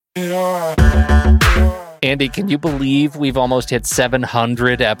Andy, can you believe we've almost hit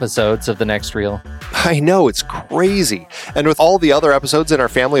 700 episodes of The Next Reel? I know, it's crazy. And with all the other episodes in our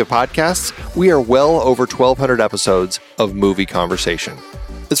family of podcasts, we are well over 1,200 episodes of movie conversation.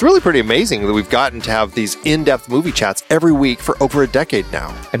 It's really pretty amazing that we've gotten to have these in-depth movie chats every week for over a decade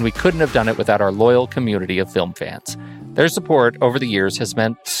now. And we couldn't have done it without our loyal community of film fans. Their support over the years has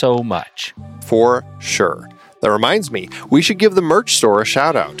meant so much. For sure. That reminds me, we should give the merch store a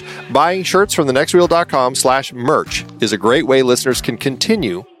shout out. Buying shirts from thenextreel.com/merch is a great way listeners can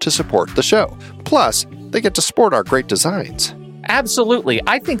continue to support the show. Plus, they get to sport our great designs. Absolutely.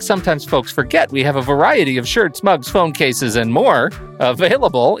 I think sometimes folks forget we have a variety of shirts, mugs, phone cases, and more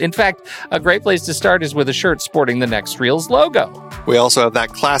available. In fact, a great place to start is with a shirt sporting the Next Reel's logo. We also have that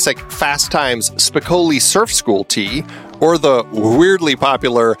classic Fast Times Spicoli Surf School tee, or the weirdly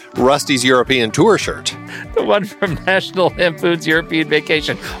popular Rusty's European Tour shirt. The one from National Lampoon's European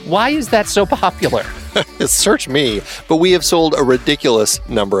Vacation. Why is that so popular? Search me, but we have sold a ridiculous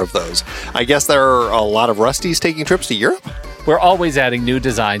number of those. I guess there are a lot of Rustys taking trips to Europe? We're always adding new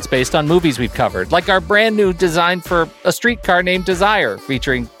designs based on movies we've covered, like our brand new design for a streetcar named Desire,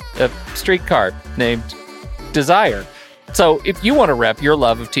 featuring a streetcar named Desire. So if you want to rep your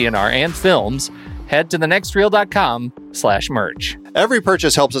love of TNR and films, head to thenextreel.com/merch. Every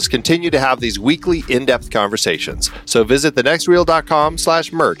purchase helps us continue to have these weekly in-depth conversations. So visit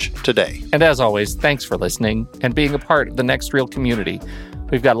thenextreel.com/merch today. And as always, thanks for listening and being a part of the Next Reel community.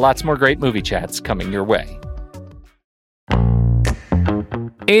 We've got lots more great movie chats coming your way.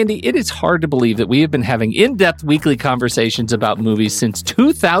 Andy, it is hard to believe that we have been having in-depth weekly conversations about movies since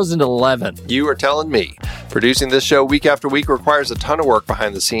 2011. You are telling me. Producing this show week after week requires a ton of work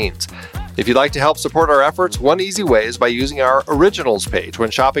behind the scenes. If you'd like to help support our efforts, one easy way is by using our Originals page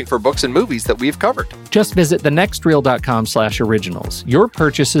when shopping for books and movies that we've covered. Just visit thenextreel.com/originals. Your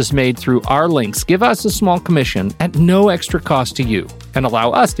purchases made through our links give us a small commission at no extra cost to you and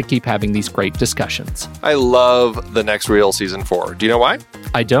allow us to keep having these great discussions. I love The Next Reel Season 4. Do you know why?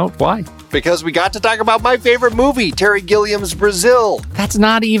 I don't. Why? Because we got to talk about my favorite movie, Terry Gilliam's Brazil. That's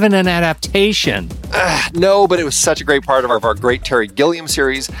not even an adaptation. No, but it was such a great part of our great Terry Gilliam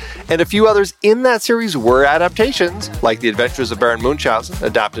series, and a few others in that series were adaptations, like The Adventures of Baron Munchausen,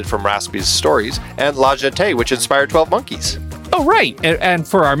 adapted from Raspi's stories, and La Jetée, which inspired 12 Monkeys. Oh, right. And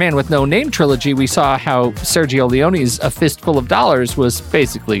for our Man with No Name trilogy, we saw how Sergio Leone's A Fistful of Dollars was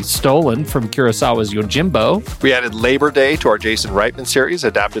basically stolen from Kurosawa's Yojimbo. We added Labor Day to our Jason Reitman series,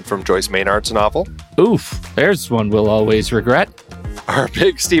 adapted from Joyce Maynard's novel. Oof, there's one we'll always regret. Our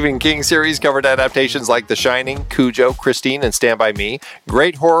big Stephen King series covered adaptations like The Shining, Cujo, Christine, and Stand By Me,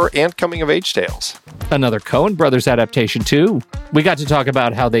 great horror and coming-of-age tales. Another Coen Brothers adaptation, too. We got to talk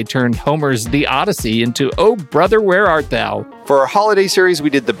about how they turned Homer's The Odyssey into Oh, Brother, Where Art Thou? For our holiday series, we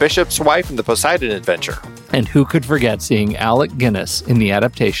did The Bishop's Wife and The Poseidon Adventure. And who could forget seeing Alec Guinness in the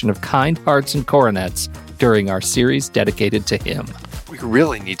adaptation of Kind Hearts and Coronets during our series dedicated to him. We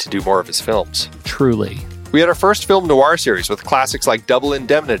really need to do more of his films. Truly. We had our first film noir series with classics like Double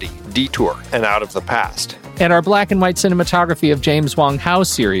Indemnity, Detour, and Out of the Past. And our black and white cinematography of James Wong Howe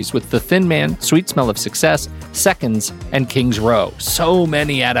series with The Thin Man, Sweet Smell of Success, Seconds, and King's Row. So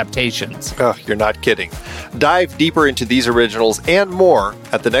many adaptations. Oh, you're not kidding. Dive deeper into these originals and more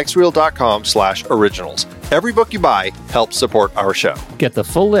at thenextreel.com/originals. Every book you buy helps support our show. Get the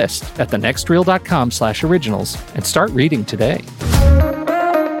full list at thenextreel.com/originals and start reading today.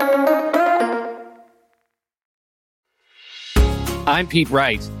 I'm Pete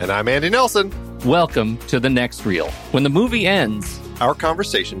Wright. And I'm Andy Nelson. Welcome to The Next Reel. When the movie ends, our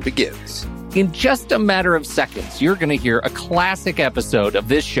conversation begins. In just a matter of seconds, you're going to hear a classic episode of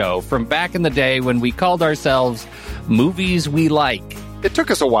this show from back in the day when we called ourselves Movies We Like. It took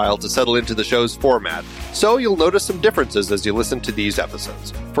us a while to settle into the show's format, so you'll notice some differences as you listen to these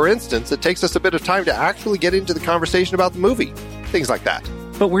episodes. For instance, it takes us a bit of time to actually get into the conversation about the movie. Things like that.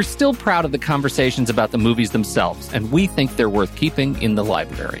 But we're still proud of the conversations about the movies themselves, and we think they're worth keeping in the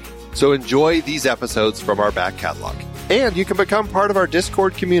library. So enjoy these episodes from our back catalog. And you can become part of our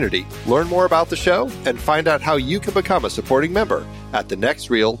Discord community, learn more about the show, and find out how you can become a supporting member at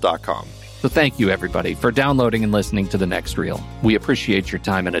thenextreel.com. So thank you, everybody, for downloading and listening to The Next Reel. We appreciate your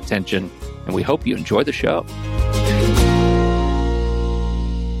time and attention, and we hope you enjoy the show.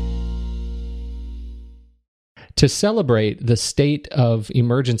 To celebrate the state of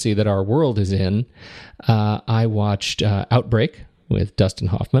emergency that our world is in, I watched Outbreak with Dustin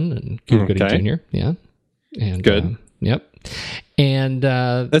Hoffman and Cuba Gooding Jr. Yeah, and good. Yep, and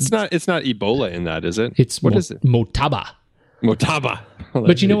it's not Ebola in that, is it? It's what is it? Motaba. Motaba.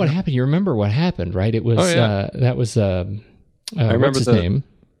 But you know what happened? You remember what happened, right? It was that was I remember what's his name?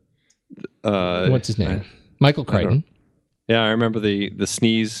 What's his name? Michael Crichton. Yeah, I remember the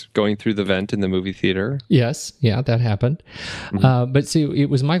sneeze going through the vent in the movie theater. Yes, yeah, that happened. But see, it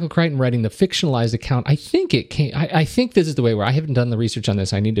was Michael Crichton writing the fictionalized account. I think it came. I think this is the way where I haven't done the research on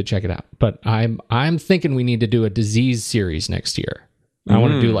this. I need to check it out. But I'm thinking we need to do a disease series next year. I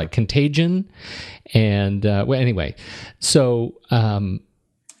want to do like Contagion, and well, anyway. So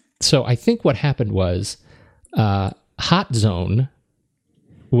I think what happened was Hot Zone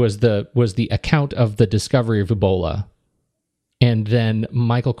was the account of the discovery of Ebola. And then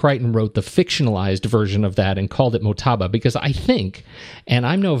Michael Crichton wrote the fictionalized version of that and called it Motaba, because I think, and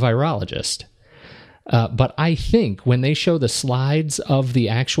I'm no virologist, but I think when they show the slides of the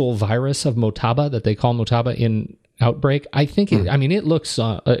actual virus of Motaba that they call Motaba in Outbreak, I think it looks,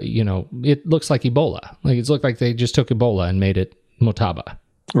 it looks like Ebola. Like it's looked like they just took Ebola and made it Motaba.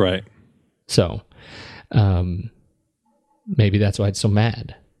 Right. So, maybe that's why it's so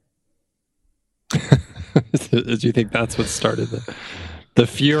mad. Do you think that's what started the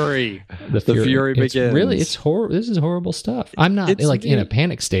fury? The fury begins. It's horrible. This is horrible stuff. I'm not in a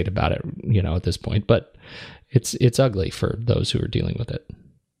panic state about it, at this point, but it's ugly for those who are dealing with it.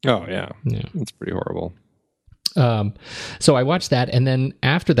 Oh yeah, it's pretty horrible. So I watched that, and then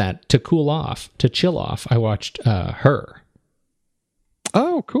after that, to chill off, I watched Her.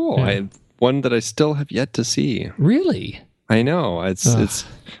 Oh, cool! Yeah. I have one that I still have yet to see. Really? I know. It's.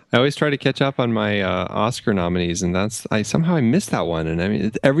 I always try to catch up on my Oscar nominees, and I somehow missed that one. And I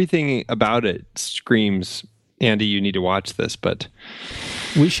mean, everything about it screams, Andy, you need to watch this. But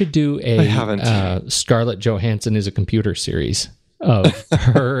we should do a Scarlett Johansson is a computer series of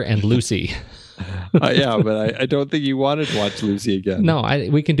Her and Lucy. Yeah, but I don't think you wanted to watch Lucy again. No,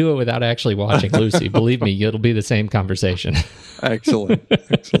 we can do it without actually watching Lucy. Believe me, it'll be the same conversation. Excellent.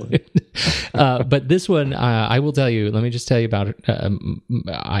 But this one, I will tell you. Let me just tell you about it.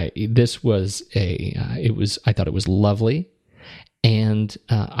 I thought it was lovely, and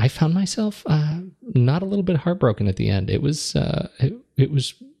I found myself not a little bit heartbroken at the end. It's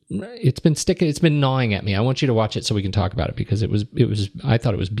been sticking. It's been gnawing at me. I want you to watch it so we can talk about it, because I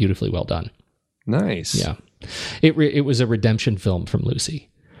thought it was beautifully well done. Nice. Yeah. It was a redemption film from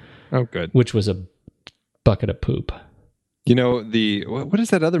Lucy. Oh, good. Which was a bucket of poop. What is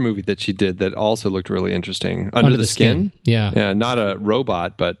that other movie that she did that also looked really interesting? Under the Skin? Yeah. Yeah, not a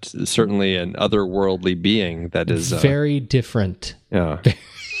robot, but certainly an otherworldly being that is... very different. Yeah.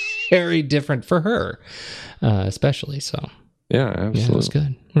 Very different for her, especially, so... Yeah, absolutely. Yeah, it was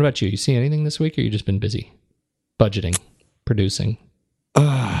good. What about you? You see anything this week, or you just been busy? Budgeting, producing?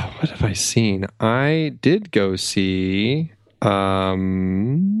 What have I seen? I did go see... what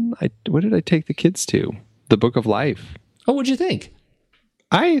did I take the kids to? The Book of Life. Oh, what'd you think?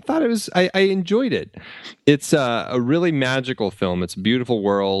 I thought it was... I enjoyed it. It's a really magical film. It's a beautiful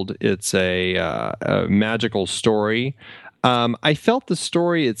world. It's a magical story. I felt the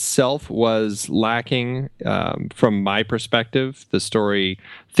story itself was lacking from my perspective. The story,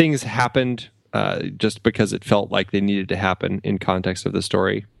 things happened just because it felt like they needed to happen in context of the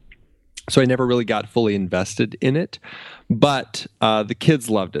story. So I never really got fully invested in it. But the kids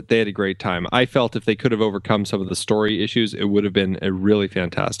loved it. They had a great time. I felt if they could have overcome some of the story issues, it would have been a really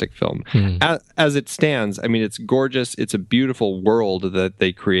fantastic film. As it stands, I mean, it's gorgeous. It's a beautiful world that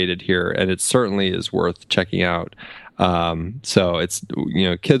they created here, and it certainly is worth checking out. So it's,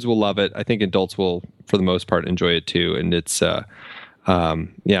 kids will love it. I think adults will, for the most part, enjoy it too. And it's,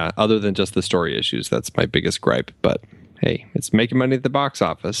 other than just the story issues, that's my biggest gripe. But hey, it's making money at the box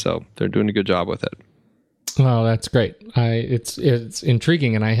office, so they're doing a good job with it. Oh, that's great. It's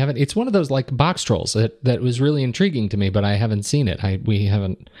intriguing, and I haven't. It's one of those like box trolls that was really intriguing to me, but I haven't seen it. We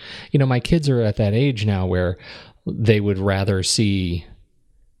haven't. My kids are at that age now where they would rather see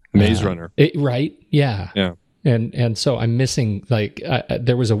Maze Runner, right? Yeah, yeah. And so I'm missing,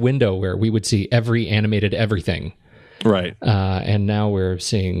 there was a window where we would see every animated everything. Right. And now we're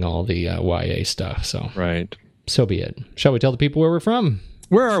seeing all the YA stuff. So right. So be it. Shall we tell the people where we're from?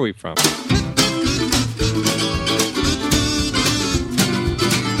 Where are we from?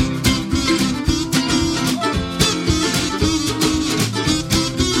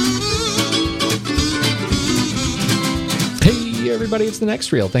 Everybody, it's The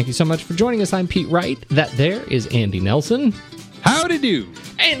Next Reel. Thank you so much for joining us. I'm Pete Wright. That there is Andy Nelson. Howdy do.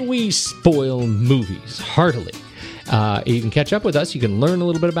 And we spoil movies heartily. You can catch up with us. You can learn a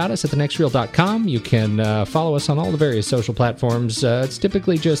little bit about us at thenextreel.com. You can follow us on all the various social platforms. It's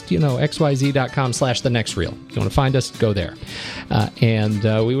typically just, xyz.com/thenextreel. If you want to find us, go there. And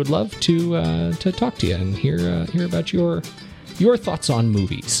we would love to talk to you and hear about your thoughts on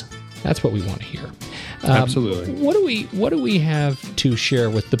movies. That's what we want to hear. Absolutely. What do we have to share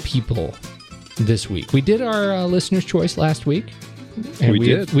with the people this week. We did our listener's choice last week. And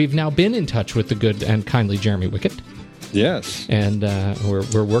we've now been in touch with the good and kindly Jeremy Wickett. Yes. And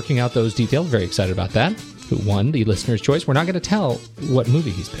we're working out those details. Very excited about that. Who won the listener's choice. We're not going to tell what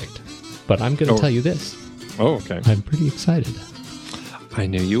movie he's picked, but I'm going to tell you this. Oh, okay. I'm pretty excited. I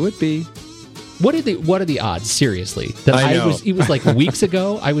knew you would be. What are the odds, seriously? That I know. It was like weeks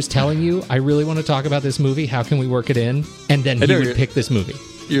ago, I was telling you, I really want to talk about this movie. How can we work it in? And then he would pick this movie.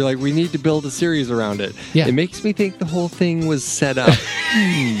 You're like, we need to build a series around it. Yeah. It makes me think the whole thing was set up.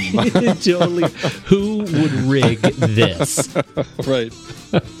 Totally. Who would rig this? Right.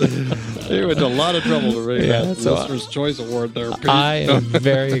 They went to a lot of trouble to rig that so Listener's Choice Award there. Pete. I am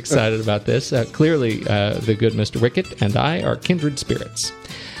very excited about this. Clearly, the good Mr. Wickett and I are kindred spirits.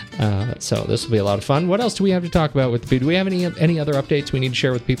 So this will be a lot of fun. What else do we have to talk about with the Do we have any other updates we need to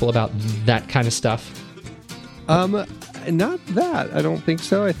share with people about that kind of stuff? Not that. I don't think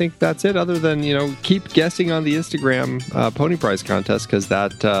so. I think that's it. Other than, keep guessing on the Instagram Pony Prize contest, because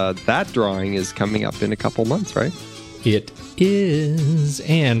that drawing is coming up in a couple months, right? It is.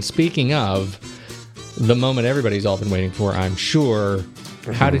 And speaking of the moment everybody's all been waiting for, I'm sure,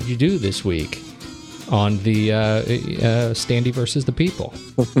 how did you do this week on the Standy versus the People?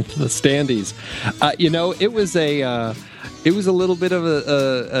 The Standys. It was a little bit of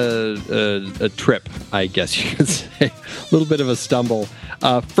a trip, I guess you could say. A little bit of a stumble.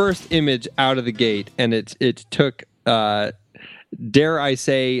 First image out of the gate, and it took, dare I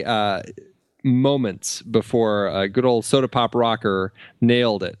say, moments before good old Soda Pop Rocker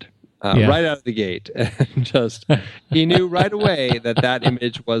nailed it. Right out of the gate. And he knew right away that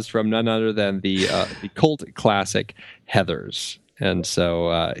image was from none other than the cult classic Heathers. And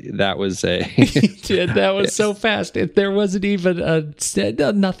so that was he did. That was so fast. There wasn't even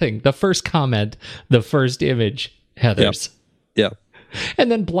nothing. The first comment, the first image, Heathers. Yep.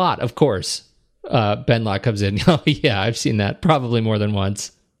 And then Blot, of course. Ben Lott comes in. Oh, yeah, I've seen that probably more than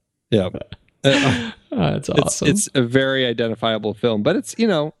once. Yep. That's awesome. It's a very identifiable film, but it's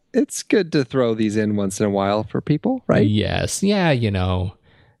good to throw these in once in a while for people, right? Yes. Yeah,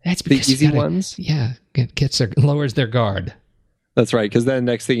 that's because the easy ones. Yeah, lowers their guard. That's right, because then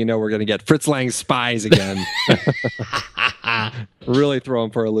next thing you know, we're going to get Fritz Lang's Spies again. Really throw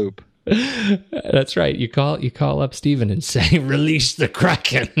him for a loop. That's right. You call up Steven and say, "Release the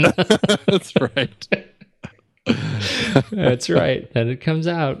Kraken." That's right. That's right. And it comes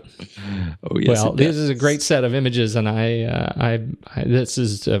out. Oh yes. Well, this is a great set of images, and I this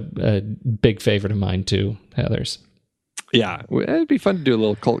is a big favorite of mine too, Heathers. Yeah, it'd be fun to do a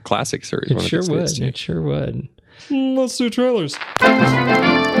little cult classic series. It sure would. It sure would. Let's do trailers. I'm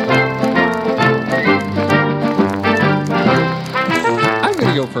going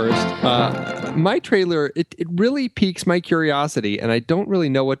to go first. My trailer, it really piques my curiosity, and I don't really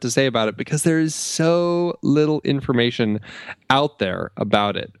know what to say about it because there is so little information out there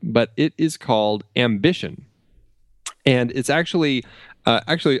about it. But it is called Ambition, and it's actually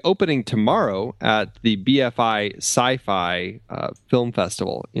opening tomorrow at the BFI Sci-Fi Film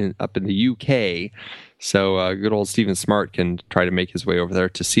Festival up in the UK. So good old Stephen Smart can try to make his way over there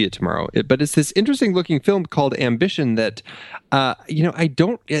to see it tomorrow. But it's this interesting looking film called Ambition that,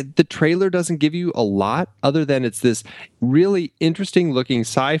 the trailer doesn't give you a lot other than it's this really interesting looking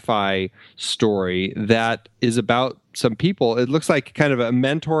sci-fi story that is about some people. It looks like kind of a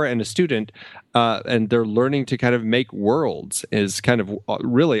mentor and a student, and they're learning to kind of make worlds is kind of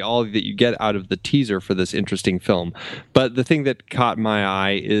really all that you get out of the teaser for this interesting film. But the thing that caught my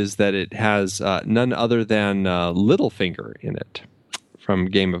eye is that it has none other than Littlefinger in it from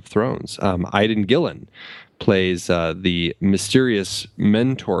Game of Thrones. Aidan Gillen plays the mysterious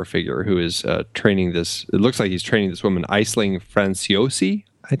mentor figure who is training this. It looks like he's training this woman, Aisling Franciosi,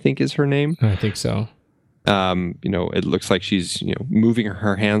 I think is her name. I think so. It looks like she's, moving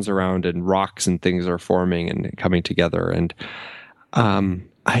her hands around and rocks and things are forming and coming together. And, I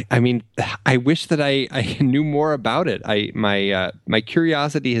wish that I knew more about it. My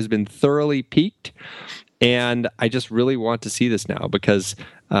curiosity has been thoroughly piqued, and I just really want to see this now because,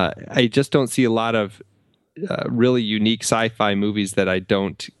 I just don't see a lot of, really unique sci-fi movies that I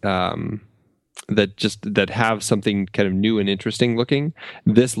don't, that have something kind of new and interesting looking.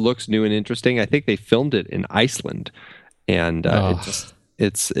 This looks new and interesting. I think they filmed it in Iceland, and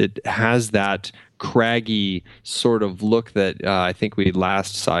it has that craggy sort of look that I think we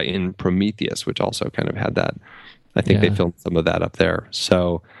last saw in Prometheus, which also kind of had that. I think they filmed some of that up there.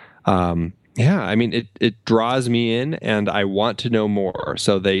 So, it draws me in, and I want to know more.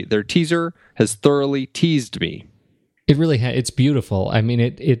 So their teaser has thoroughly teased me. It really it's beautiful. I mean,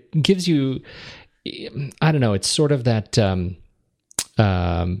 it gives you, I don't know, it's sort of that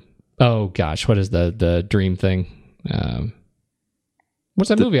Oh gosh, what is the dream thing? What's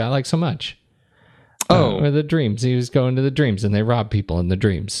that movie I like so much? Or the dreams. He was going to the dreams, and they rob people in the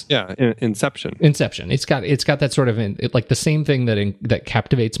dreams. Yeah, Inception. It's got that sort of like the same thing that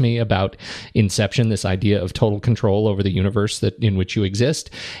captivates me about Inception. This idea of total control over the universe in which you exist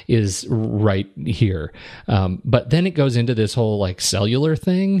is right here. But then it goes into this whole like cellular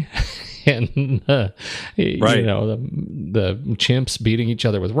thing. And you know, the chimps beating each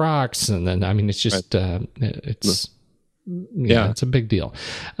other with rocks, and then I mean it's just it's a big deal.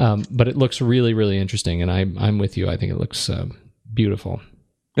 But it looks really, really interesting, and I'm with you. I think it looks beautiful.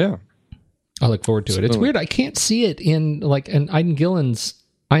 Yeah, I look forward to it. It's weird. I can't see it in like an Iden Gillen's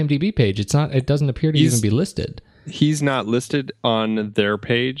IMDb page. It doesn't appear to even be listed. He's not listed on their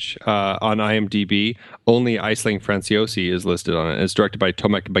page on IMDb. Only Aisling Franciosi is listed on it. It's directed by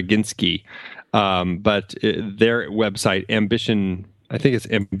Tomek Baginski. But their website, Ambition, I think it's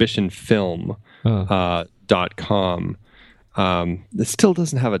ambitionfilm.com. It still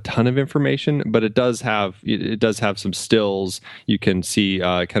doesn't have a ton of information, but it does have some stills. You can see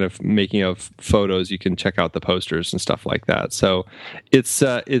kind of making of photos. You can check out the posters and stuff like that. So it's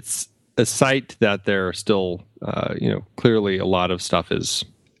a site that they're still, clearly a lot of stuff is,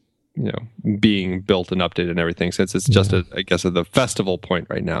 being built and updated and everything, since it's just I guess at the festival point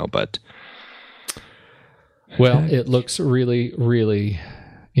right now. But well, it looks really, really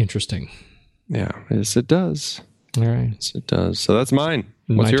interesting. Yeah, yes, it does. All right, yes, it does. So that's mine.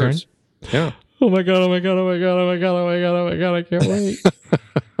 What's yours? Turn? Yeah. Oh my god! Oh my god! Oh my god! Oh my god! Oh my god! Oh my god! I can't wait.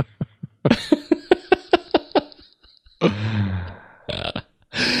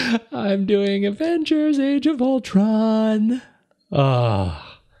 I'm doing Avengers: Age of Ultron.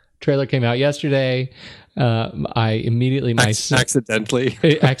 Trailer came out yesterday. I immediately accidentally.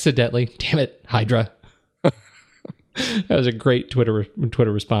 Damn it, Hydra. That was a great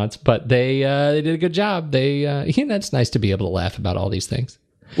Twitter response, but they did a good job. It's nice to be able to laugh about all these things.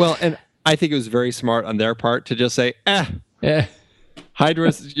 Well, and I think it was very smart on their part to just say,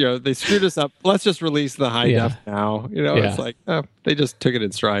 Hydra's, they screwed us up. Let's just release the high def now. It's like they just took it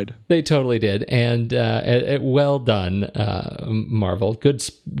in stride. They totally did, and well done, Marvel. Good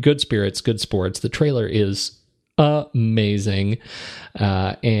spirits, good sports. The trailer is amazing,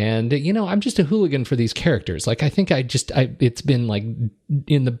 and I'm just a hooligan for these characters. Like I think it's been like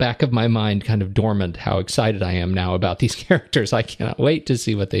in the back of my mind kind of dormant how excited I am now about these characters. I cannot wait to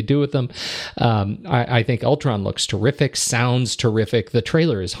see what they do with them. I think Ultron looks terrific, sounds terrific. The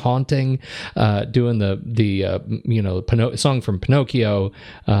trailer is haunting, doing the song from Pinocchio,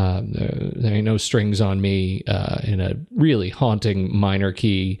 There Ain't No Strings on Me, in a really haunting minor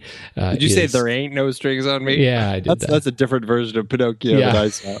key. Did you say There Ain't No Strings on Me? Yeah, I did. That's a different version of Pinocchio that I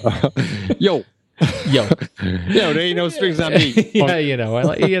saw. Yo, there ain't no strings on me.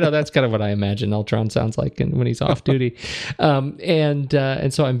 That's kind of what I imagine Ultron sounds like when he's off duty.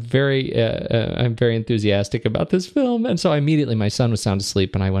 And so I'm very enthusiastic about this film. And so immediately my son was sound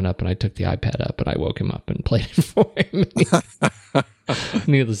asleep, and I went up and I took the iPad up and I woke him up and played it for him.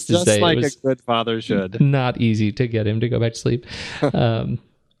 Needless to say, like it was a good father should. Not easy to get him to go back to sleep.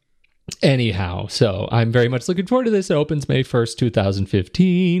 Anyhow, so I'm very much looking forward to this. It opens May 1st,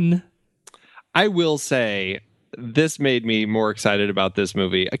 2015. I will say this made me more excited about this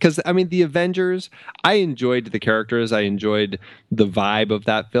movie because, the Avengers, I enjoyed the characters. I enjoyed the vibe of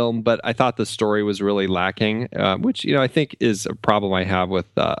that film, but I thought the story was really lacking, which, I think is a problem I have with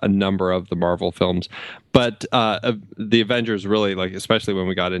a number of the Marvel films. But the Avengers really, especially when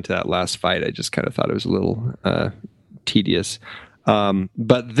we got into that last fight, I just kind of thought it was a little tedious.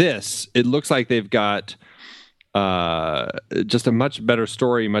 But it looks like they've got just a much better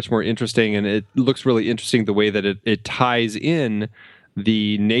story, much more interesting, and it looks really interesting the way that it ties in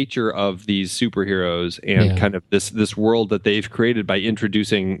the nature of these superheroes and kind of this world that they've created by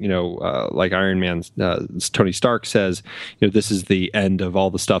introducing, like Iron Man, Tony Stark says, this is the end of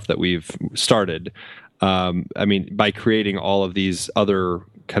all the stuff that we've started. By creating all of these other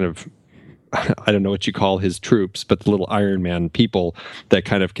kind of, I don't know what you call his troops, but the little Iron Man people that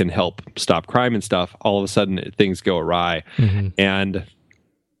kind of can help stop crime and stuff, all of a sudden things go awry. Mm-hmm. And,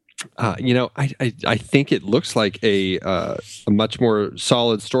 I think it looks like a much more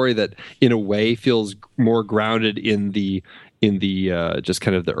solid story that in a way feels more grounded in the just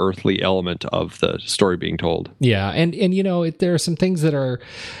kind of the earthly element of the story being told. Yeah, and there are some things that are,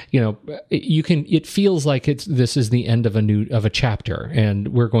 it feels like this is the end of a chapter, and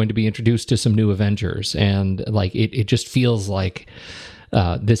we're going to be introduced to some new Avengers, and like it just feels like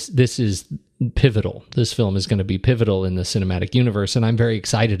this is pivotal. This film is going to be pivotal in the cinematic universe, and I'm very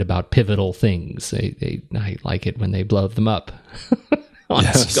excited about pivotal things. I like it when they blow them up.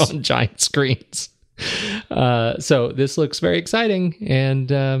 on giant screens. So this looks very exciting, and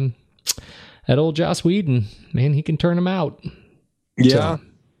that old Joss Whedon, man, he can turn them out. Yeah,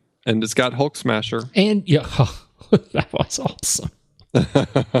 and it's got Hulk Smasher, and that was awesome.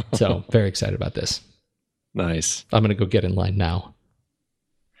 So very excited about this. Nice. I'm gonna go get in line now.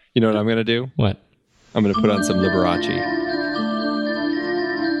 You know what I'm gonna do? What? I'm gonna put on some Liberace.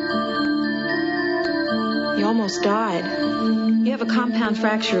 You almost died. You have a compound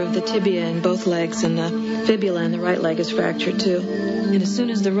fracture of the tibia in both legs, and the fibula in the right leg is fractured too. And as soon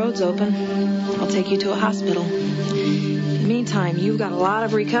as the road's open, I'll take you to a hospital. In the meantime, you've got a lot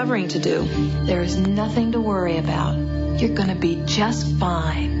of recovering to do. There is nothing to worry about. You're gonna be just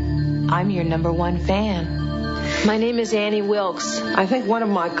fine. I'm your #1 fan. My name is Annie Wilkes. I think one of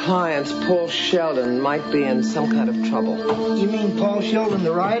my clients, Paul Sheldon, might be in some kind of trouble. You mean Paul Sheldon,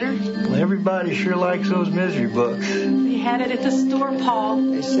 the writer? Well, everybody sure likes those misery books. They had it at the store, Paul.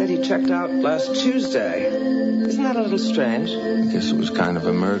 They said he checked out last Tuesday. Isn't that a little strange? I guess it was kind of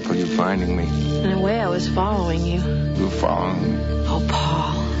a miracle you finding me. In a way, I was following you. You were following me? Oh,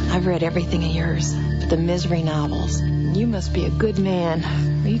 Paul, I've read everything of yours, but the misery novels. You must be a good man,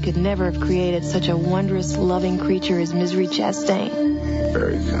 or you could never have created such a wondrous, loving creature as Misery Chastain.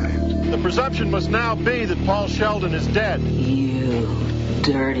 Very kind. The presumption must now be that Paul Sheldon is dead. You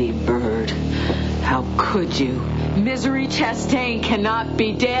dirty bird. How could you? Misery Chastain cannot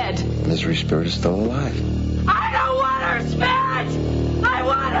be dead. Misery Spirit is still alive. I don't want her spirit! I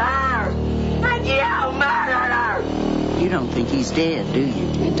want her! And you murdered her! You don't think he's dead, do you?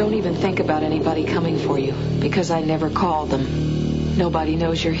 And don't even think about anybody coming for you, because I never called them. Nobody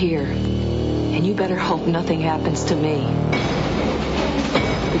knows you're here. And you better hope nothing happens to me.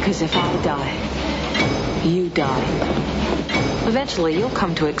 Because if I die, you die. Eventually, you'll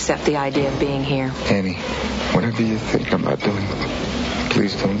come to accept the idea of being here. Annie, whatever you think about doing,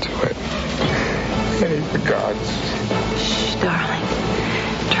 please don't do it. Annie, for God's... Shh, darling.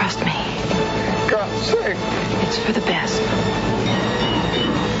 Trust me. God's sake. It's for the best.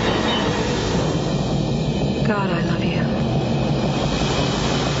 God, I love you.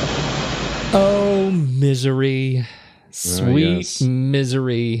 Oh, misery. Sweet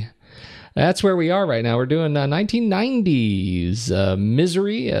misery. That's where we are right now. We're doing 1990s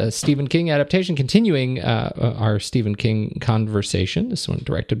Misery, a Stephen King adaptation, continuing our Stephen King conversation. This one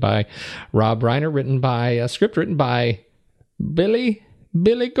directed by Rob Reiner, script written by Billy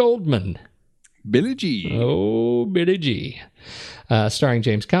Goldman. Billy G. Oh, Billy G. Starring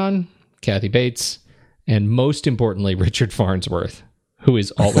James Caan, Kathy Bates, and most importantly, Richard Farnsworth, who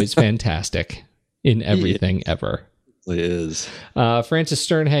is always fantastic in everything ever. It is. Francis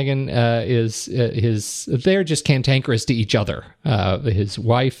Sternhagen they're just cantankerous to each other. His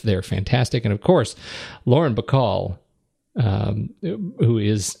wife, they're fantastic. And of course, Lauren Bacall, who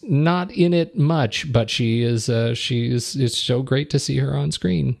is not in it much, but it's so great to see her on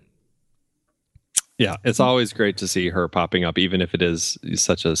screen. Yeah, it's always great to see her popping up, even if it is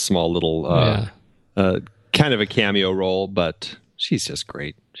such a small little kind of a cameo role, but she's just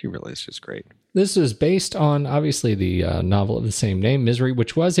great. She really is just great. This is based on, obviously, the novel of the same name, Misery,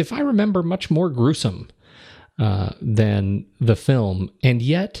 which was, if I remember, much more gruesome than the film. And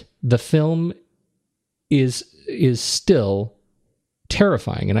yet, the film is still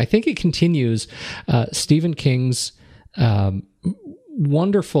terrifying. And I think it continues Stephen King's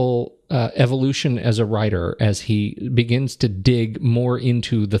wonderful evolution as a writer as he begins to dig more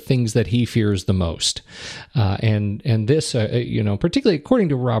into the things that he fears the most. And this, particularly according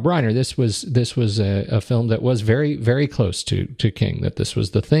to Rob Reiner, this was a film that was very, very close to King, that this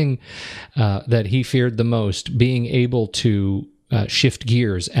was the thing that he feared the most, being able to shift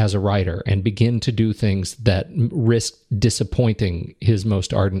gears as a writer and begin to do things that risk disappointing his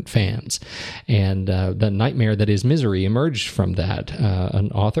most ardent fans. And the nightmare that is Misery emerged from that.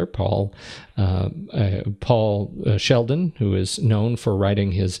 An author, Paul Sheldon, who is known for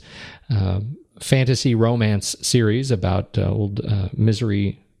writing his fantasy romance series about old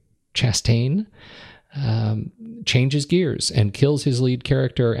Misery Chastain, changes gears and kills his lead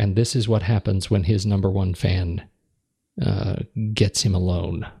character, and this is what happens when his #1 fan gets him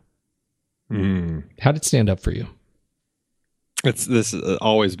alone. How did it stand up for you? This has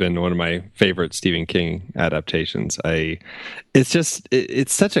always been one of my favorite Stephen King adaptations. It's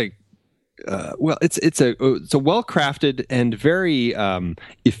such a it's a well-crafted and very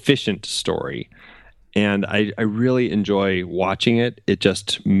efficient story, and I really enjoy watching it. It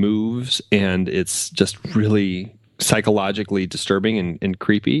just moves, and it's just really psychologically disturbing and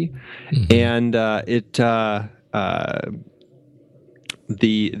creepy, and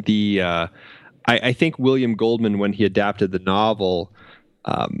I think William Goldman, when he adapted the novel,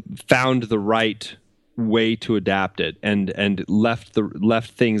 found the right way to adapt it and left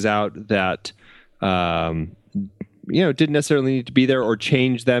things out that didn't necessarily need to be there, or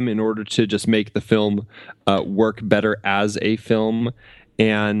change them in order to just make the film work better as a film,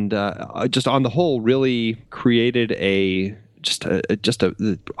 and just on the whole really created in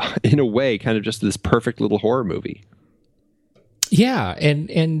a way kind of just this perfect little horror movie. Yeah, and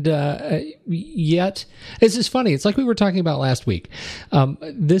yet this is funny. It's like we were talking about last week.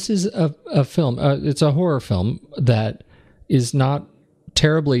 This is a film. It's a horror film that is not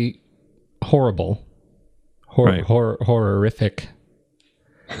terribly horrible, horrific,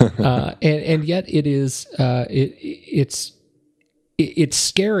 and yet it is. It's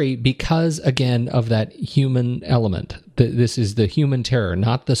scary because, again, of that human element. This is the human terror,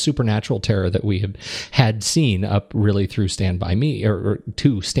 not the supernatural terror that we have had seen up really through Stand By Me, or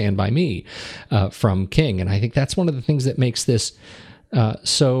to Stand By Me from King. And I think that's one of the things that makes this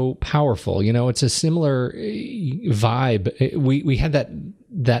so powerful. It's a similar vibe. We had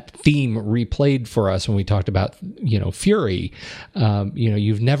that theme replayed for us when we talked about, Fury.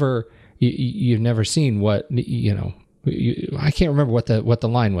 You've never seen what, I can't remember what the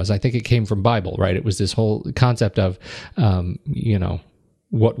line was. I think it came from Bible, right? It was this whole concept of,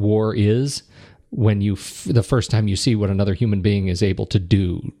 what war is when the first time you see what another human being is able to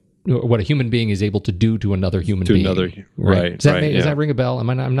do, what a human being is able to do to another human being. Right. Does that ring a bell? I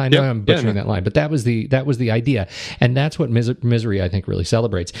know I'm butchering that line, but that was the idea, and that's what Misery, I think, really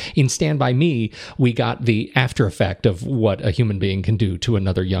celebrates. In Stand By Me, we got the after effect of what a human being can do to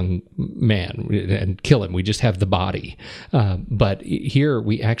another young man and kill him. We just have the body, but here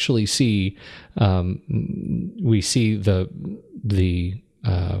we actually see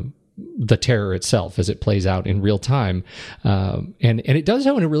the terror itself as it plays out in real time, and it does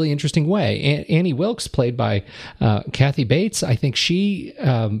so in a really interesting way. Annie Wilkes, played by Kathy Bates, I think she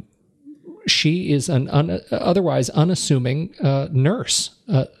is an otherwise unassuming nurse,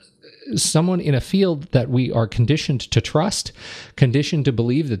 someone in a field that we are conditioned to trust, conditioned to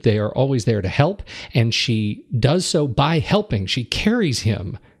believe that they are always there to help, and she does so by helping. She carries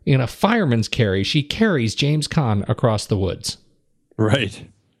him in a fireman's carry. She carries James Caan across the woods. Right.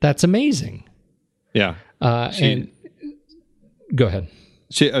 That's amazing. Yeah. And go ahead.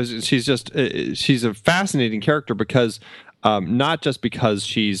 She's a fascinating character because not just because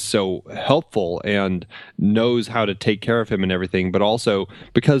she's so helpful and knows how to take care of him and everything, but also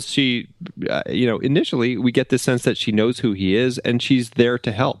because she, initially we get this sense that she knows who he is and she's there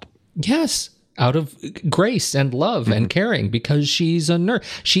to help. Yes. Out of grace and love and caring, because she's a nurse.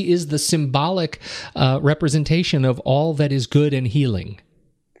 She is the symbolic representation of all that is good and healing.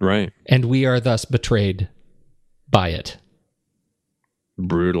 Right. And we are thus betrayed by it.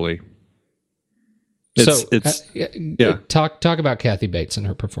 Brutally. Talk about Kathy Bates and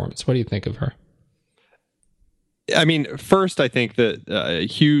her performance. What do you think of her? I mean, first, I think that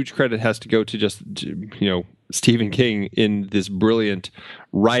huge credit has to go to just, Stephen King in this brilliant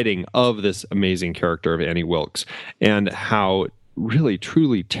writing of this amazing character of Annie Wilkes, and how really,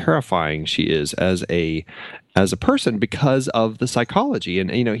 truly terrifying she is as a person because of the psychology.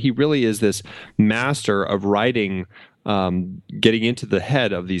 And, he really is this master of writing, getting into the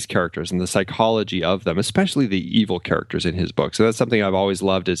head of these characters and the psychology of them, especially the evil characters in his books. So that's something I've always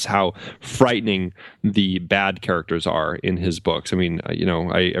loved, is how frightening the bad characters are in his books. I mean,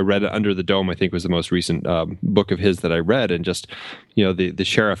 I read Under the Dome, I think was the most recent book of his that I read. And just, the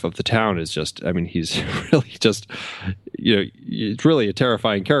sheriff of the town is just, he's really just, it's really a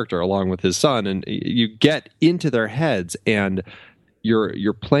terrifying character along with his son. And you get into their heads and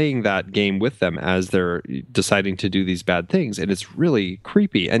you're playing that game with them as they're deciding to do these bad things, and it's really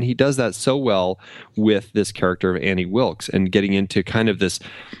creepy. And he does that so well with this character of Annie Wilkes, and getting into kind of this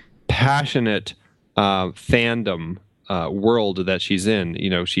passionate fandom world that she's in.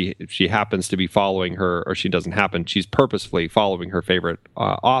 She happens to be following her, or she doesn't happen. She's purposefully following her favorite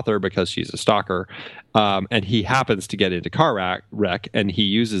author because she's a stalker, and he happens to get into car wreck, and he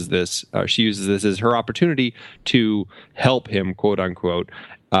uses this. She uses this as her opportunity to help him, quote unquote.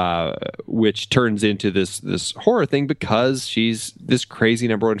 Which turns into this horror thing because she's this crazy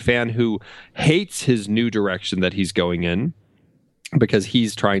 #1 fan who hates his new direction that he's going in, because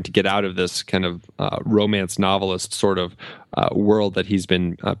he's trying to get out of this kind of romance novelist sort of world that he's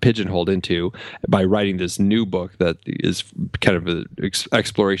been pigeonholed into by writing this new book that is kind of an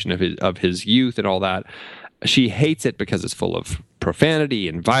exploration of his youth and all that. She hates it because it's full of profanity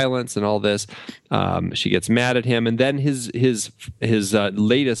and violence and all this. She gets mad at him, and then his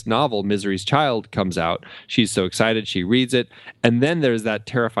latest novel, Misery's Child, comes out. She's so excited, she reads it, and then there's that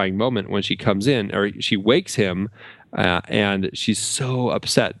terrifying moment when she comes in, or she wakes him and she's so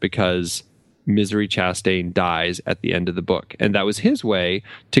upset because Misery Chastain dies at the end of the book. And that was his way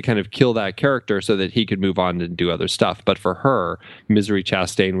to kind of kill that character so that he could move on and do other stuff. But for her, Misery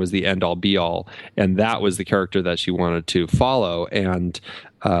Chastain was the end all be all. And that was the character that she wanted to follow. And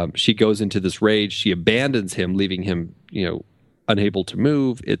she goes into this rage. She abandons him, leaving him, unable to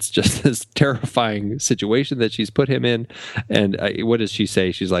move. It's just this terrifying situation that she's put him in. And what does she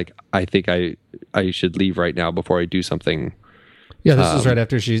say? She's like, I think I should leave right now before I do something. Yeah, this is right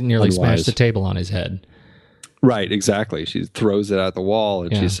after she nearly unwise. smashed the table on his head. Right, exactly. She throws it at the wall,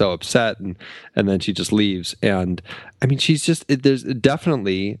 and she's so upset, and then she just leaves. And I mean, there's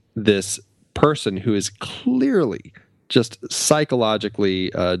definitely this person who is clearly just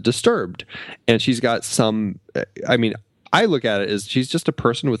psychologically disturbed, and she's got some. I mean, I look at it as she's just a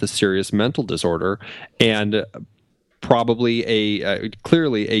person with a serious mental disorder, and probably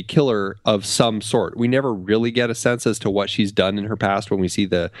clearly a killer of some sort. We never really get a sense as to what she's done in her past when we see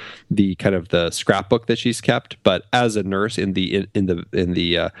the kind of the scrapbook that she's kept. But as a nurse in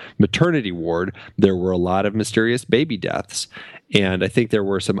the maternity ward, there were a lot of mysterious baby deaths. And I think there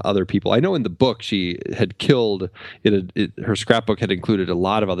were some other people. I know in the book she had killed. Her scrapbook had included a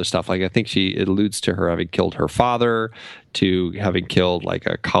lot of other stuff. Like I think it alludes to her having killed her father, to having killed like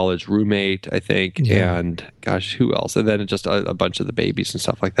a college roommate, I think, and gosh, who else? And then just a bunch of the babies and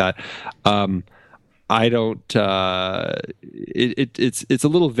stuff like that. I don't. It's a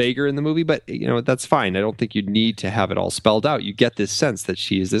little vaguer in the movie, but that's fine. I don't think you need to have it all spelled out. You get this sense that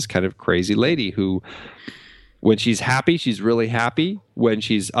she is this kind of crazy lady who, when she's happy, she's really happy. When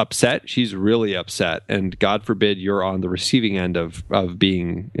she's upset, she's really upset. And God forbid you're on the receiving end of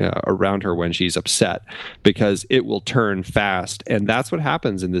being around her when she's upset, because it will turn fast. And that's what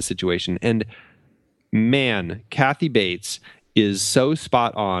happens in this situation. And man, Kathy Bates is so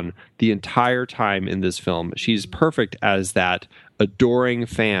spot on the entire time in this film. She's perfect as that adoring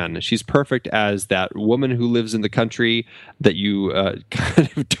fan. She's perfect as that woman who lives in the country that you kind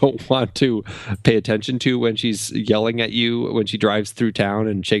of don't want to pay attention to when she's yelling at you when she drives through town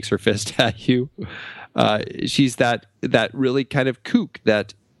and shakes her fist at you. She's that really kind of kook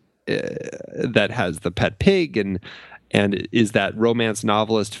that has the pet pig and is that romance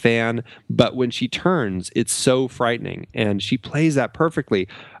novelist fan. But when she turns, it's so frightening. And she plays that perfectly.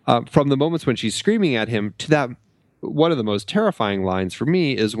 From the moments when she's screaming at him to that, one of the most terrifying lines for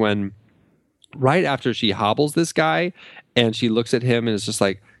me is when right after she hobbles this guy and she looks at him and is just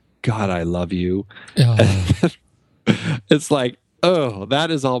like, God, I love you. Oh. It's like, oh,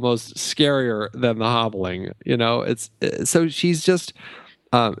 that is almost scarier than the hobbling. So she's just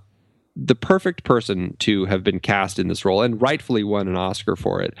the perfect person to have been cast in this role and rightfully won an Oscar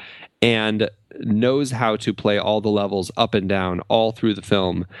for it, and knows how to play all the levels up and down all through the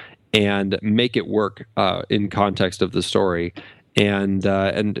film and make it work in context of the story, and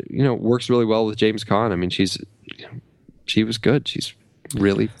works really well with James Caan. I mean, she was good. She's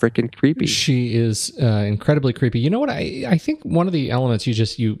really freaking creepy. She is incredibly creepy. You know what? I think one of the elements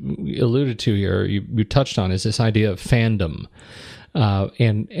you alluded to here, you touched on, is this idea of fandom,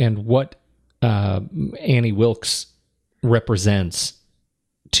 and what Annie Wilkes represents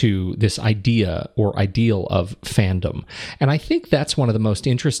to this idea or ideal of fandom. And I think that's one of the most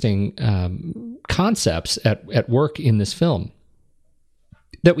interesting concepts at work in this film,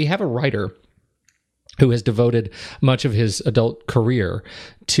 that we have a writer who has devoted much of his adult career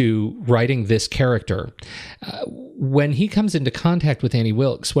to writing this character. When he comes into contact with Annie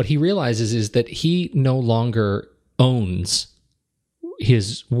Wilkes, what he realizes is that he no longer owns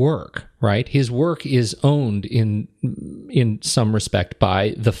his work, right? His work is owned in some respect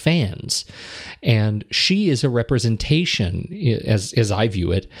by the fans, and she is a representation, as I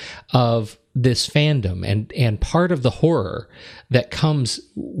view it, of this fandom, and part of the horror that comes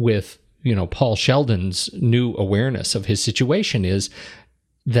with Paul Sheldon's new awareness of his situation is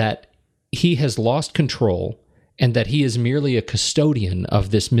that he has lost control, and that he is merely a custodian of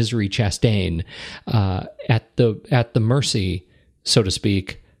this Misery Chastain at the mercy, so to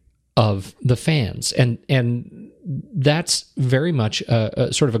speak, of the fans. And that's very much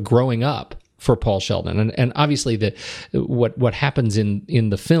a sort of a growing up for Paul Sheldon. And obviously what happens in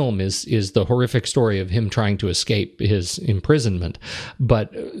the film is the horrific story of him trying to escape his imprisonment.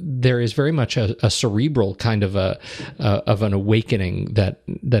 But there is very much a cerebral kind of an awakening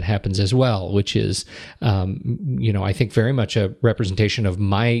that happens as well, which is, I think very much a representation of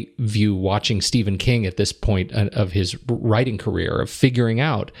my view watching Stephen King at this point of his writing career, of figuring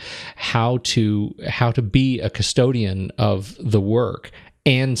out how to be a custodian of the work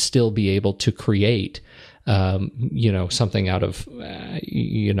and still be able to create something out of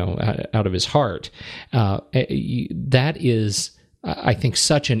out of his heart. That is, I think,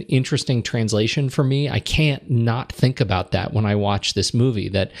 such an interesting translation for me. I can't not think about that when I watch this movie.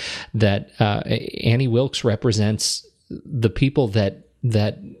 That Annie Wilkes represents the people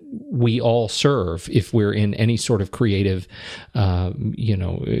that we all serve if we're in any sort of creative endeavor.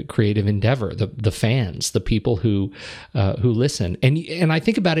 The fans, the people who listen, and I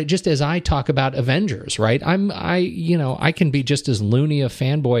think about it just as I talk about Avengers, right? I can be just as loony a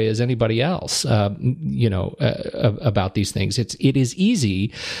fanboy as anybody else, about these things. It is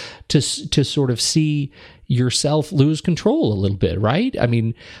easy to sort of see yourself lose control a little bit, right? I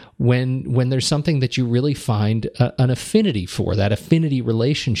mean, when there's something that you really find an affinity for, that affinity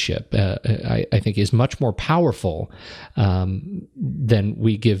relationship, I think is much more powerful than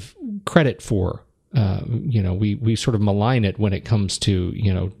we give credit for. We sort of malign it when it comes to,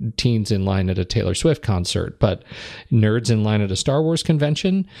 teens in line at a Taylor Swift concert, but nerds in line at a Star Wars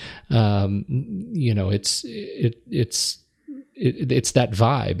convention, it's that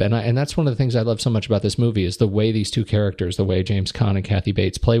vibe, and that's one of the things I love so much about this movie is the way these two characters, the way James Caan and Kathy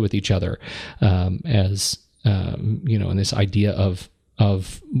Bates play with each other, in this idea of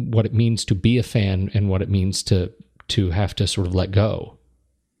what it means to be a fan and what it means to have to sort of let go.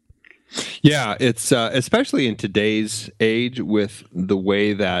 Yeah, it's especially in today's age with the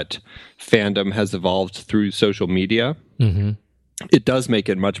way that fandom has evolved through social media. Mm-hmm. It does make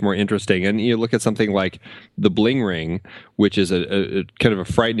it much more interesting. And you look at something like The Bling Ring, which is a kind of a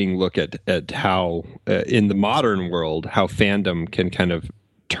frightening look at how, in the modern world, how fandom can kind of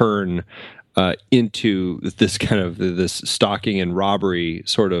turn into this kind of this stalking and robbery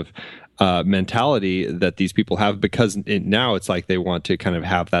sort of mentality that these people have, because now it's like they want to kind of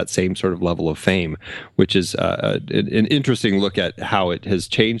have that same sort of level of fame, which is an interesting look at how it has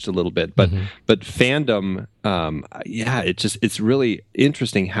changed a little bit. But but fandom, it's really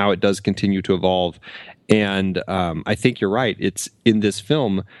interesting how it does continue to evolve. And I think you're right. It's in this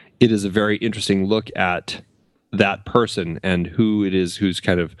film, it is a very interesting look at that person and who it is who's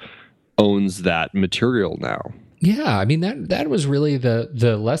kind of owns that material now. Yeah, I mean that was really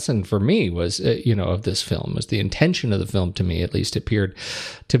the lesson for me was of this film, was the intention of the film, to me at least appeared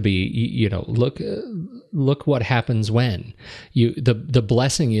to be look what happens when the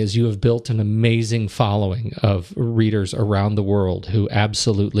blessing is you have built an amazing following of readers around the world who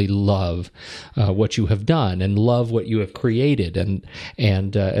absolutely love what you have done and love what you have created, and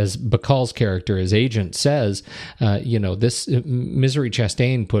as Bacall's character, his agent, says, this Misery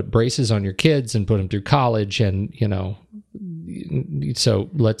Chastain put braces on your kids and put them through college, and so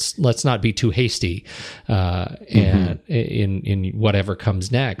let's not be too hasty and in whatever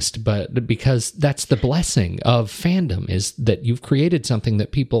comes next, but because that's the blessing of fandom, is that you've created something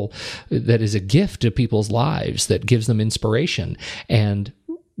that is a gift to people's lives, that gives them inspiration. And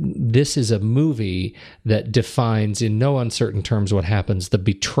this is a movie that defines in no uncertain terms what happens, the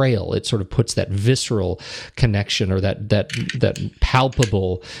betrayal. It sort of puts that visceral connection, or that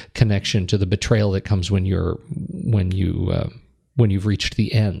palpable connection to the betrayal that comes when you've reached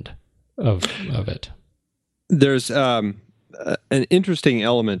the end of it. There's an interesting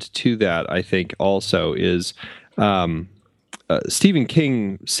element to that, I think, also is Stephen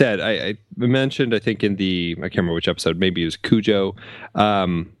King said, I mentioned, I think I can't remember which episode, maybe it was Cujo,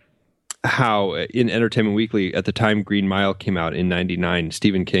 how in Entertainment Weekly, at the time Green Mile came out in 1999,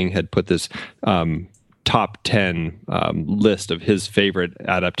 Stephen King had put this top 10 list of his favorite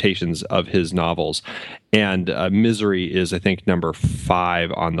adaptations of his novels. And Misery is, I think, number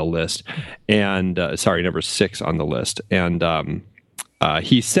 5 on the list. And, number 6 on the list. And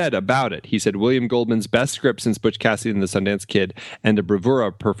he said about it, William Goldman's best script since Butch Cassidy and the Sundance Kid, and a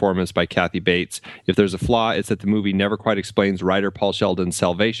bravura performance by Kathy Bates. If there's a flaw, it's that the movie never quite explains writer Paul Sheldon's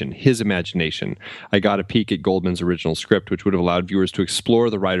salvation, his imagination. I got a peek at Goldman's original script, which would have allowed viewers to explore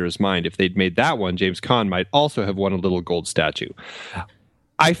the writer's mind. If they'd made that one, James Caan might also have won a little gold statue.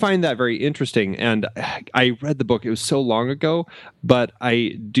 I find that very interesting, and I read the book, it was so long ago, but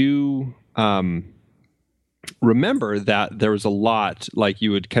I do remember that there was a lot, like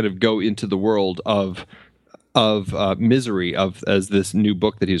you would kind of go into the world of Misery, as this new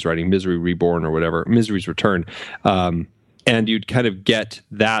book that he's writing, Misery Reborn or whatever, Misery's Return, and you'd kind of get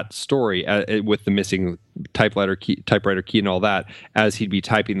that story with the missing typewriter key and all that as he'd be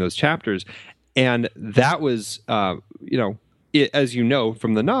typing those chapters, and that was as you know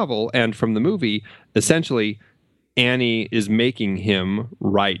from the novel and from the movie, essentially Annie is making him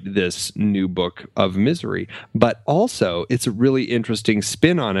write this new book of Misery. But also, it's a really interesting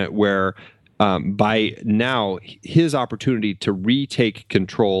spin on it where by now, his opportunity to retake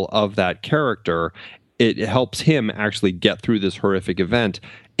control of that character it helps him actually get through this horrific event.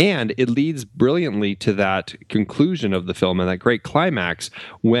 And it leads brilliantly to that conclusion of the film and that great climax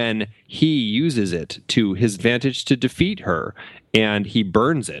when he uses it to his advantage to defeat her, and he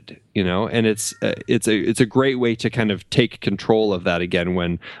burns it, and it's a great way to kind of take control of that again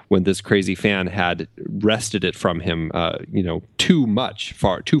when this crazy fan had wrested it from him,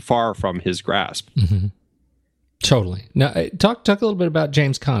 too far from his grasp. Mm-hmm. Totally. Now, talk a little bit about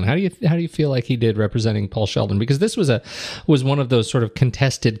James Caan. How do you feel like he did representing Paul Sheldon? Because this was one of those sort of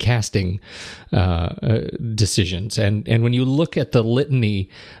contested casting decisions, and when you look at the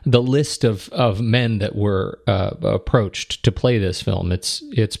list of men that were approached to play this film,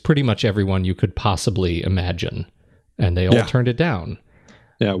 it's pretty much everyone you could possibly imagine, and they all turned it down.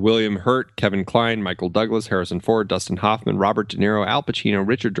 Yeah, William Hurt, Kevin Kline, Michael Douglas, Harrison Ford, Dustin Hoffman, Robert De Niro, Al Pacino,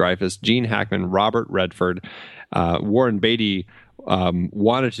 Richard Dreyfuss, Gene Hackman, Robert Redford. Warren Beatty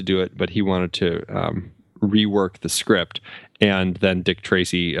wanted to do it, but he wanted to rework the script, and then Dick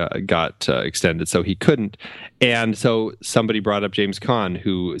Tracy got extended, so he couldn't. And so somebody brought up James Caan,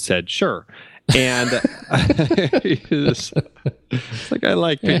 who said, sure. And it's like, I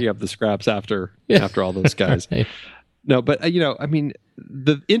like picking up the scraps after all those guys. Right. No, but,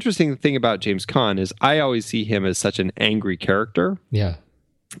 the interesting thing about James Caan is I always see him as such an angry character. Yeah.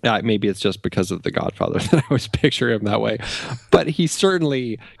 Maybe it's just because of The Godfather that I always picture him that way. But he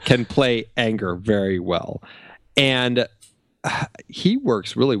certainly can play anger very well. And he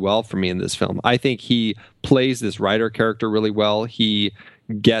works really well for me in this film. I think he plays this writer character really well. He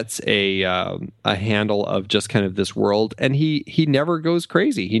gets a handle of just kind of this world, and he never goes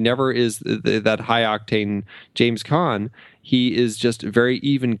crazy. He never is that high octane James Caan. He is just very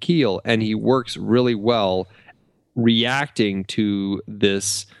even keel, and he works really well reacting to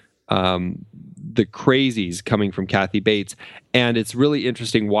this the crazies coming from Kathy Bates. And it's really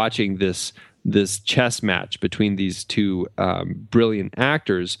interesting watching this chess match between these two brilliant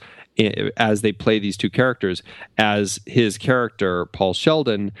actors as they play these two characters, as his character, Paul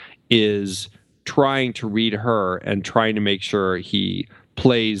Sheldon, is trying to read her and trying to make sure he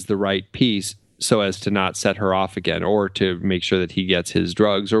plays the right piece so as to not set her off again, or to make sure that he gets his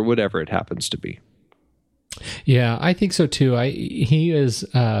drugs or whatever it happens to be. Yeah, I think so too. He is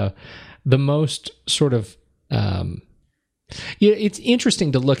the most sort of... it's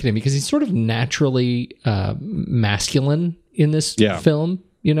interesting to look at him because he's sort of naturally masculine in this film,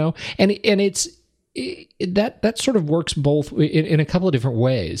 and it's that sort of works both in a couple of different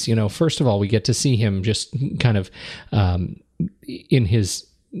ways. First of all, we get to see him just kind of in his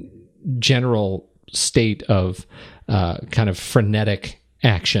general state of kind of frenetic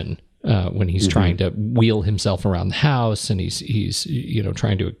action. When he's trying to wheel himself around the house, and he's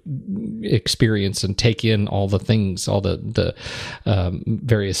trying to experience and take in all the things, all the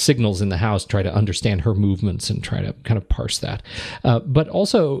various signals in the house, try to understand her movements and try to kind of parse that. But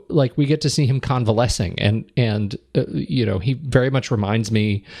also, like, we get to see him convalescing, and he very much reminds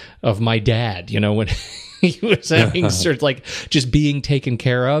me of my dad. When he was having sort of like just being taken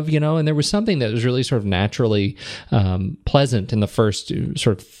care of, and there was something that was really sort of naturally pleasant in the first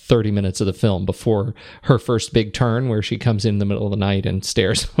sort of 30 minutes of the film before her first big turn, where she comes in the middle of the night and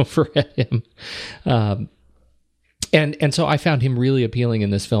stares over at him. And so I found him really appealing in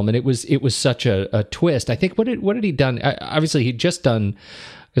this film, and it was such a twist. I think what had he done? Obviously, he'd just done,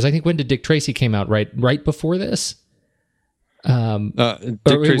 because I think, when did Dick Tracy came out? Right before this. Dick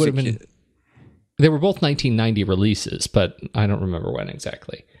Tracy. They were both 1990 releases, but I don't remember when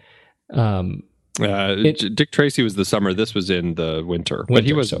exactly. Dick Tracy was the summer. This was in the winter. But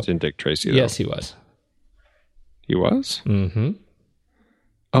he wasn't in Dick Tracy, though. Yes, he was. He was? Mm-hmm.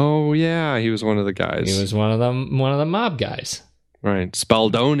 Oh, yeah. He was one of the guys. He was one of the mob guys. Right.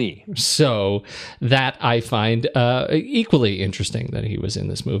 Spaldoni. So that I find equally interesting that he was in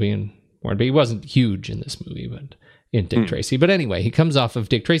this movie. And he wasn't huge in this movie, but... in Dick Tracy. But anyway, he comes off of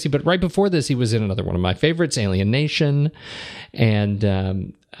Dick Tracy. But right before this, he was in another one of my favorites, Alien Nation. And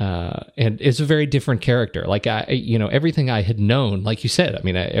it's a very different character. Like, everything I had known, like you said,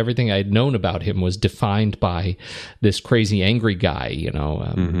 everything I had known about him was defined by this crazy angry guy,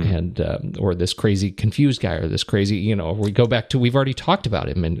 or this crazy confused guy, or this crazy, we go back to, we've already talked about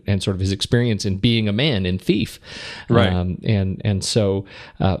him and sort of his experience in being a man in Thief. Right. And so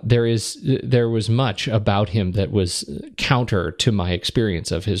there was much about him that was counter to my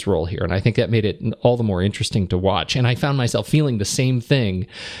experience of his role here. And I think that made it all the more interesting to watch. And I found myself feeling the same thing.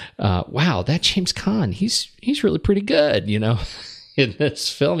 Wow, that James Caan, he's really pretty good, in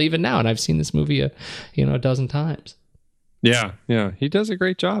this film even now. And I've seen this movie a dozen times. Yeah, he does a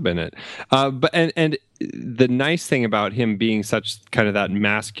great job in it. But the nice thing about him being such kind of that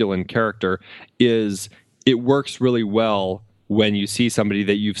masculine character is it works really well when you see somebody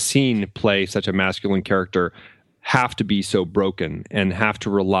that you've seen play such a masculine character have to be so broken and have to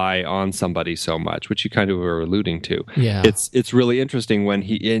rely on somebody so much, which you kind of were alluding to. Yeah. It's really interesting when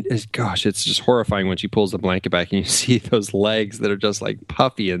it's just horrifying when she pulls the blanket back and you see those legs that are just like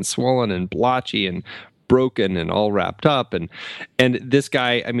puffy and swollen and blotchy and broken and all wrapped up. And this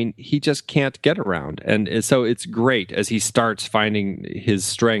guy, I mean, he just can't get around. And so it's great as he starts finding his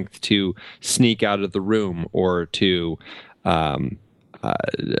strength to sneak out of the room or to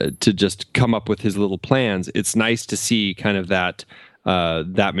just come up with his little plans. It's nice to see kind of that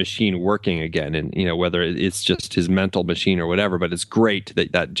machine working again, and whether it's just his mental machine or whatever. But it's great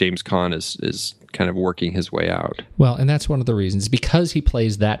that James Caan is kind of working his way out. Well, and that's one of the reasons, because he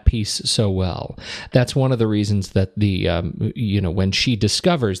plays that piece so well. That's one of the reasons that the when she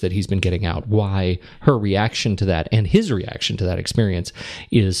discovers that he's been getting out, why her reaction to that and his reaction to that experience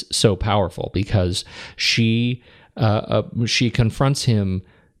is so powerful, because she confronts him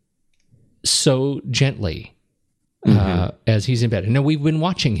so gently as he's in bed. And we've been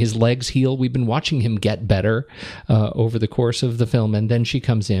watching his legs heal. We've been watching him get better over the course of the film. And then she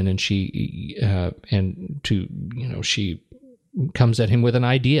comes in and she comes at him with an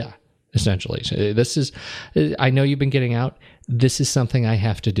idea, essentially. So this is, I know you've been getting out. This is something I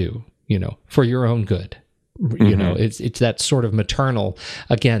have to do, for your own good. It's that sort of maternal,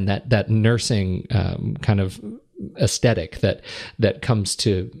 again, that nursing kind of aesthetic that comes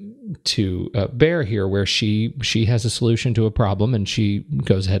to bear here, where she has a solution to a problem and she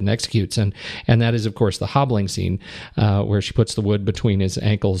goes ahead and executes, and that is, of course, the hobbling scene where she puts the wood between his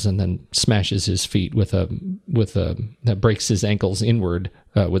ankles and then smashes his feet with a that breaks his ankles inward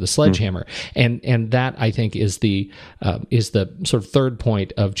with a sledgehammer. And that, I think, is the sort of third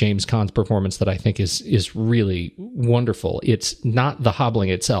point of James Caan's performance that I think is really wonderful. It's not the hobbling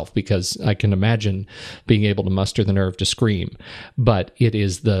itself, because I can imagine being able to muster the nerve to scream, but it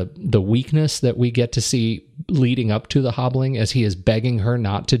is the weakness that we get to see leading up to the hobbling as he is begging her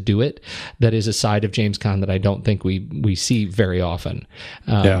not to do it. That is a side of James Caan that I don't think we see very often.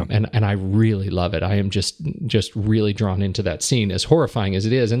 And I really love it. I am just really drawn into that scene, as horrifying as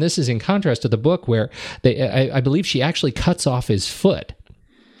it is. And this is in contrast to the book, where I believe she actually cuts off his foot.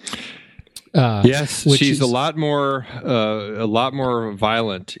 Yes, she's a lot more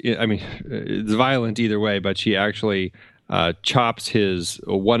violent. I mean, it's violent either way, but she actually chops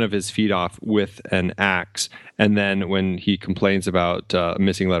one of his feet off with an axe, and then when he complains about a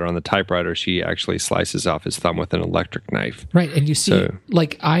missing letter on the typewriter, she actually slices off his thumb with an electric knife. Right, and you see,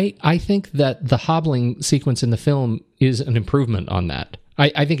 I think that the hobbling sequence in the film is an improvement on that.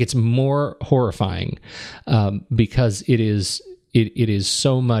 I think it's more horrifying because it is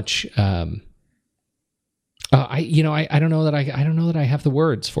so much. I don't know that I have the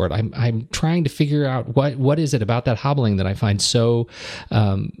words for it. I'm trying to figure out what is it about that hobbling that I find so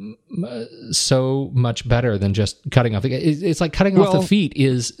much better than just cutting off. It's like cutting off the feet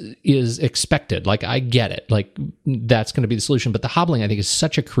is expected. Like, I get it. Like, that's going to be the solution. But the hobbling, I think, is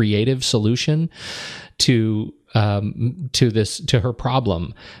such a creative solution to her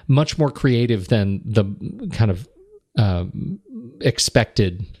problem. Much more creative than the kind of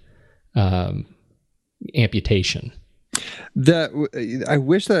expected amputation. I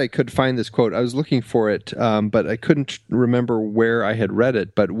wish that I could find this quote. I was looking for it, but I couldn't remember where I had read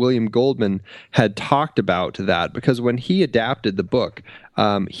it. But William Goldman had talked about that, because when he adapted the book,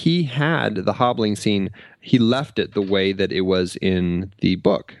 he had the hobbling scene. He left it the way that it was in the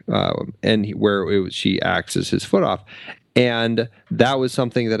book, she axes his foot off. And that was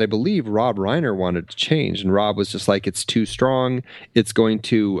something that I believe Rob Reiner wanted to change. And Rob was just like, it's too strong. It's going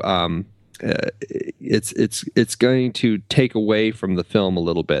to it's going to take away from the film a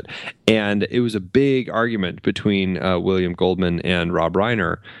little bit. And it was a big argument between William Goldman and Rob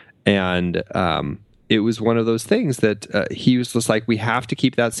Reiner. And it was one of those things that he was just like, we have to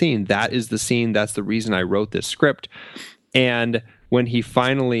keep that scene. That is the scene. That's the reason I wrote this script. And when he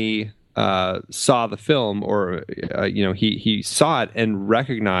finally saw the film, or he saw it and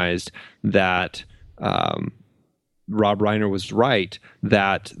recognized that Rob Reiner was right,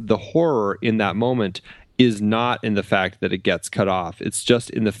 that the horror in that moment is not in the fact that it gets cut off. It's just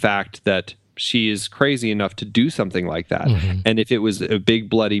in the fact that she is crazy enough to do something like that. Mm-hmm. And if it was a big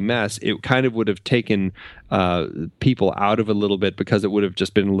bloody mess, it kind of would have taken people out of it a little bit, because it would have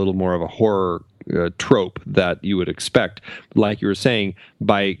just been a little more of a horror trope that you would expect. Like you were saying,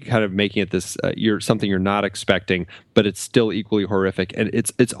 by kind of making it this something you're not expecting, but it's still equally horrific, and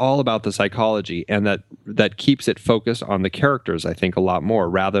it's all about the psychology, and that keeps it focused on the characters, I think, a lot more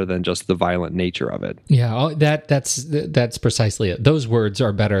rather than just the violent nature of it. Yeah, that's precisely it. Those words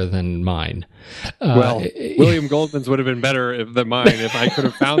are better than mine. William Goldman's would have been better than mine if I could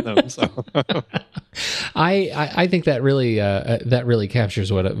have found them. So, I think that really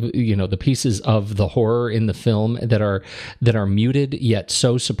captures what the pieces of the horror in the film that are muted yet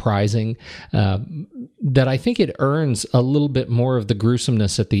so surprising that I think it earns a little bit more of the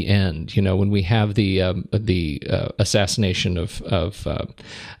gruesomeness at the end. When we have the assassination of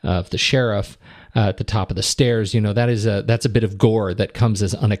the sheriff at the top of the stairs, that's a bit of gore that comes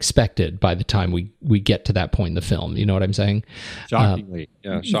as unexpected by the time we get to that point in the film. You know what I'm saying?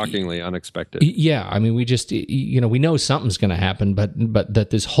 Shockingly unexpected. Yeah, I mean, we just we know something's going to happen, but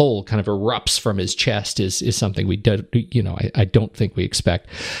that this hole kind of erupts from his chest is something we did. I don't think we expect.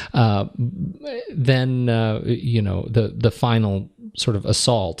 Then the final sort of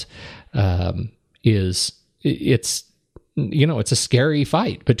assault it's a scary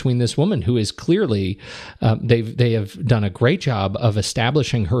fight between this woman who is clearly they have done a great job of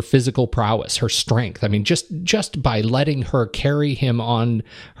establishing her physical prowess, her strength. I mean, just by letting her carry him on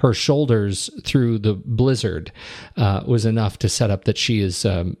her shoulders through the blizzard was enough to set up that she is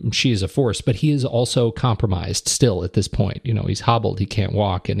a force. But he is also compromised still at this point. He's hobbled, he can't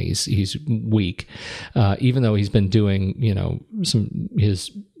walk, and he's weak, even though he's been doing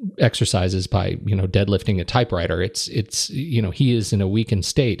his exercises by deadlifting a typewriter. It's he is in a weakened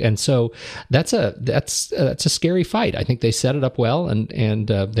state, and so that's a scary fight. I think they set it up well, and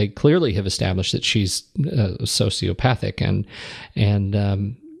they clearly have established that she's sociopathic, and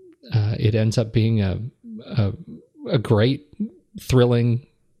it ends up being a great, thrilling,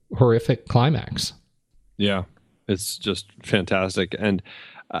 horrific climax. Yeah, it's just fantastic, and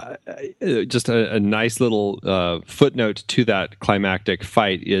just a nice little footnote to that climactic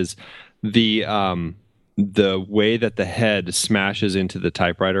fight is the way that the head smashes into the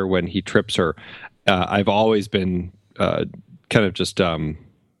typewriter when he trips her. I've always been kind of just I've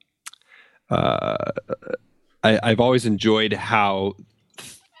always enjoyed how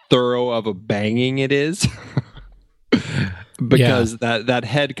thorough of a banging it is. Because that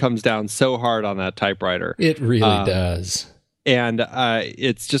head comes down so hard on that typewriter. It really does. And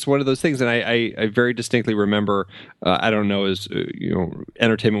it's just one of those things. And I very distinctly remember, I don't know, as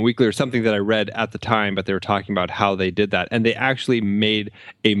Entertainment Weekly or something that I read at the time, but they were talking about how they did that. And they actually made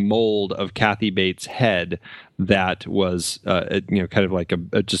a mold of Kathy Bates' head that was, kind of like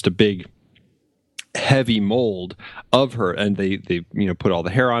just a big, heavy mold of her, and they put all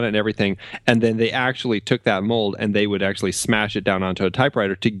the hair on it and everything, and then they actually took that mold and they would actually smash it down onto a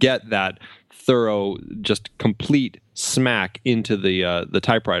typewriter to get that thorough, just complete smack into the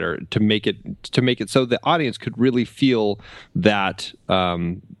typewriter to make it so the audience could really feel that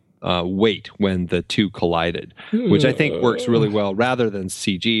weight when the two collided, which I think works really well rather than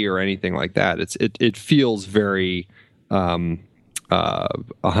CG or anything like that. It feels very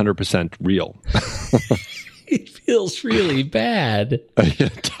 100% real. It feels really bad.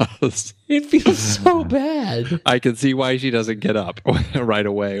 It does. It feels so bad. I can see why she doesn't get up right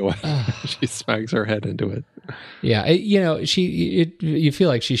away when she smacks her head into it. Yeah, you feel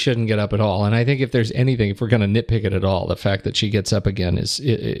like she shouldn't get up at all. And I think if there's anything, if we're going to nitpick it at all, the fact that she gets up again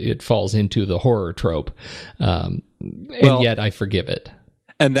it falls into the horror trope. And yet I forgive it.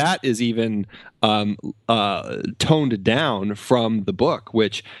 And that is even toned down from the book,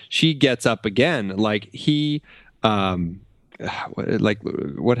 which she gets up again. Like he, what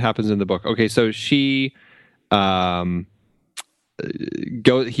happens in the book? Okay, so she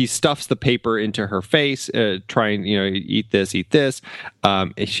he stuffs the paper into her face, trying, eat this.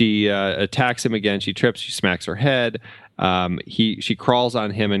 She attacks him again. She trips. She smacks her head. She crawls on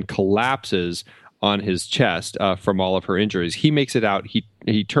him and collapses on his chest from all of her injuries. He makes it out.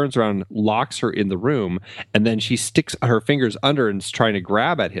 He turns around, locks her in the room, and then she sticks her fingers under and is trying to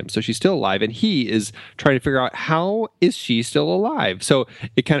grab at him. So she's still alive, and he is trying to figure out, how is she still alive? So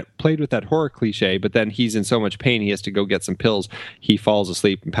it kind of played with that horror cliche, but then he's in so much pain, he has to go get some pills. He falls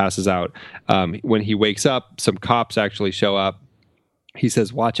asleep and passes out. When he wakes up, some cops actually show up. He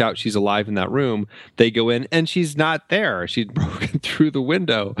says, watch out, she's alive in that room. They go in, and she's not there. She'd broken through the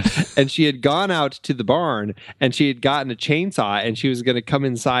window, and she had gone out to the barn, and she had gotten a chainsaw, and she was going to come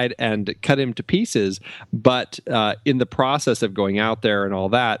inside and cut him to pieces. But in the process of going out there and all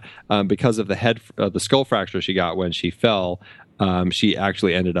that, because of the skull fracture she got when she fell, she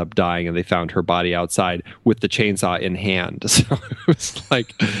actually ended up dying, and they found her body outside with the chainsaw in hand. So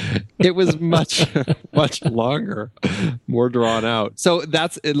it was much, much longer, more drawn out. So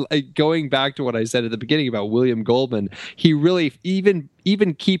that's going back to what I said at the beginning about William Goldman. He really, even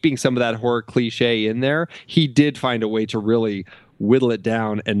keeping some of that horror cliche in there, he did find a way to really whittle it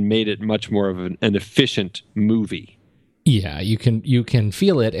down and made it much more of an efficient movie. Yeah, you can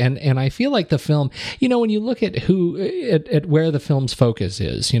feel it, and I feel like the film, when you look at at where the film's focus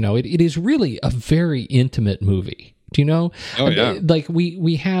is, it is really a very intimate movie. Do you know? Oh yeah. Like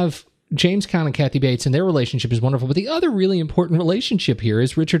we have James Caan and Kathy Bates, and their relationship is wonderful. But the other really important relationship here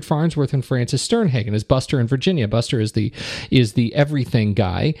is Richard Farnsworth and Frances Sternhagen as Buster and Virginia. Buster is the everything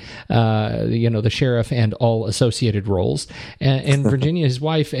guy, the sheriff and all associated roles, and Virginia his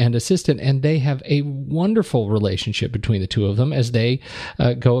wife and assistant. And they have a wonderful relationship between the two of them as they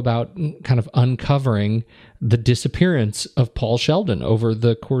go about kind of uncovering the disappearance of Paul Sheldon over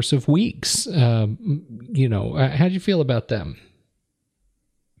the course of weeks. How do you feel about them?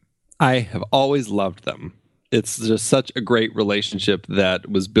 I have always loved them. It's just such a great relationship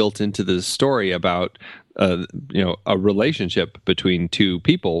that was built into this story about, a relationship between two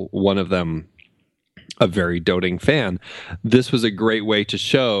people, one of them a very doting fan. This was a great way to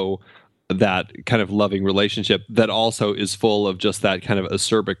show that kind of loving relationship that also is full of just that kind of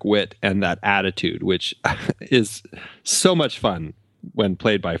acerbic wit and that attitude, which is so much fun when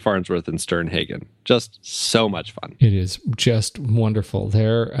played by Farnsworth and Sternhagen. Just so much fun. It is just wonderful.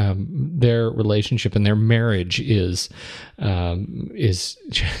 Their relationship and their marriage is it's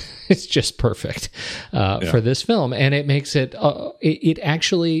just perfect for this film, and it makes it. It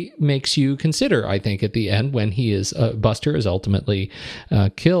actually makes you consider. I think at the end, when he is Buster is ultimately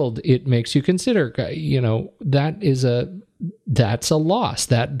killed, it makes you consider. That's a loss,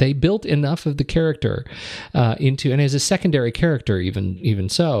 that they built enough of the character into, and as a secondary character, even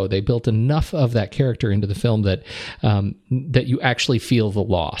so, they built enough of that character into the film that that you actually feel the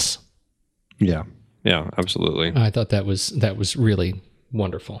loss. Yeah, absolutely. I thought that was really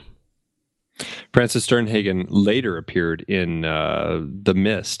wonderful. Frances Sternhagen later appeared in The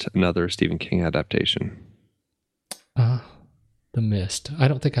Mist, another Stephen King adaptation. The Mist. I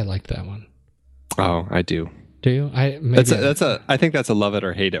don't think I liked that one. Oh, I do. Do you? I think that's a love it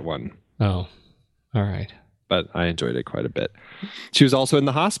or hate it one. Oh, all right. But I enjoyed it quite a bit. She was also in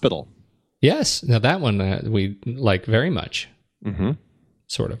The Hospital. Yes. Now that one we like very much. Mm-hmm.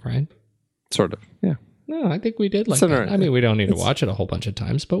 Sort of, right? Sort of, yeah. No, I think we did like it. I mean, we don't need to watch it a whole bunch of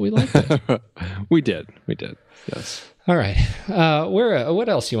times, but we liked it. We did. Yes. All right. What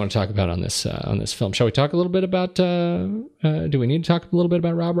else you want to talk about on this film? Shall we talk a little bit about? Do we need to talk a little bit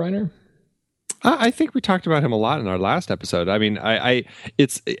about Rob Reiner? I think we talked about him a lot in our last episode. I mean, I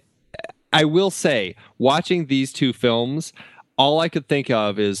will say, watching these two films, all I could think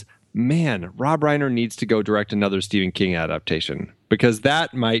of is, man, Rob Reiner needs to go direct another Stephen King adaptation, because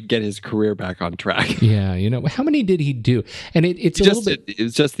that might get his career back on track. Yeah, how many did he do? And it's little bit.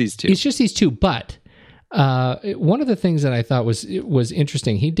 It's just these two. It's just these two, but. One of the things that I thought was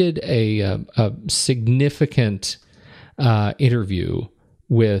interesting, he did a significant interview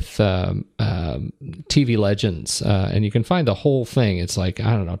with TV legends, and you can find the whole thing. It's like,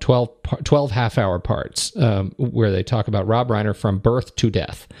 I don't know, 12 half-hour parts where they talk about Rob Reiner from birth to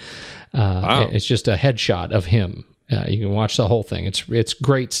death. Wow. It's just a headshot of him. You can watch the whole thing. It's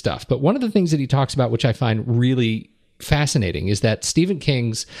great stuff. But one of the things that he talks about, which I find really fascinating, is that Stephen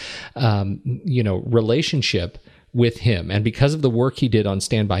King's relationship with him, and because of the work he did on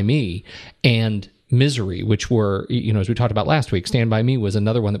Stand By Me and Misery, which were, as we talked about last week, Stand By Me was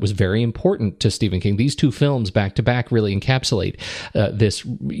another one that was very important to Stephen King. These two films back to back really encapsulate this,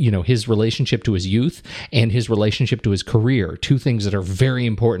 his relationship to his youth and his relationship to his career, two things that are very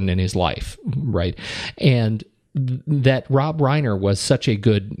important in his life, right? And that Rob Reiner was such a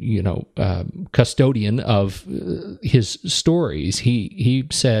good, custodian of his stories. He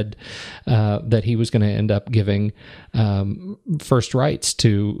said that he was going to end up giving first rights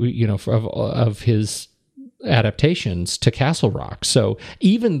to, of his adaptations to Castle Rock. So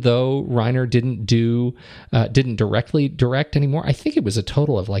even though Reiner didn't directly direct anymore, I think it was a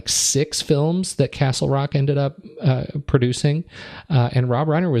total of like 6 films that Castle Rock ended up producing, and Rob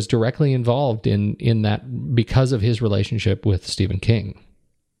Reiner was directly involved in that because of his relationship with Stephen King.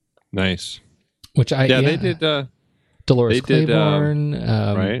 Nice. Which they did. Dolores Claiborne,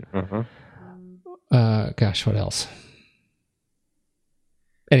 right? Gosh, what else?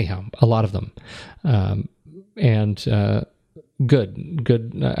 Anyhow, a lot of them. And good.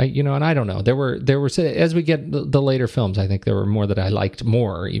 And I don't know. There were as we get the later films, I think there were more that I liked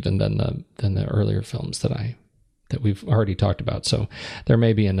more even than the earlier films that I that we've already talked about. So there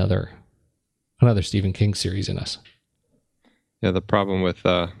may be another Stephen King series in us. Yeah, the problem with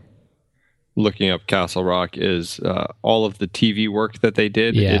looking up Castle Rock is all of the TV work that they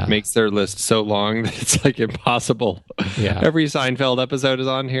did. Yeah. It makes their list so long that it's like impossible. Yeah. Every Seinfeld episode is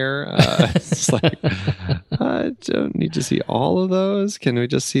on here. It's like, I don't need to see all of those. Can we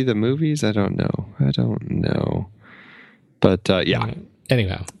just see the movies? I don't know. But yeah.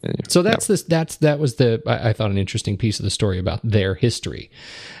 Anyway, so that's this. That was I thought an interesting piece of the story about their history.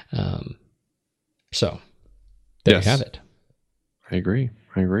 So there you have it. I agree.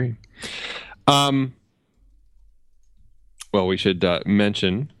 Well, we should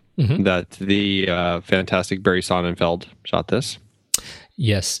mention that the fantastic Barry Sonnenfeld shot this.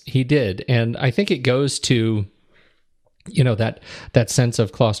 Yes, he did, and I think it goes to that sense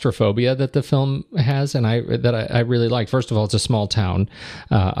of claustrophobia that the film has, and I really like. First of all, it's a small town,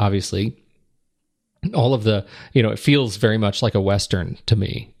 obviously. All of the, it feels very much like a Western to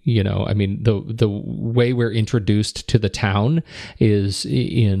me. I mean, the way we're introduced to the town is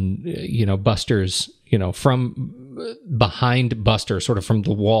in, Buster's, from behind Buster, sort of from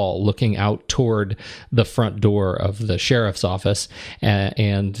the wall, looking out toward the front door of the sheriff's office.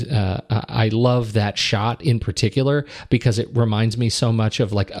 And I love that shot in particular because it reminds me so much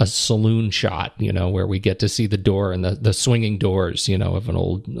of like a saloon shot, where we get to see the door and the swinging doors, of an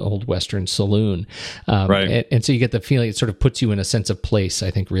old Western saloon. Right. And so you get the feeling, it sort of puts you in a sense of place, I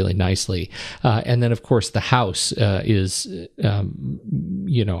think, really nicely. And then, of course, the house is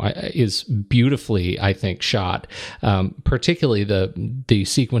beautifully, I think, shot. Particularly the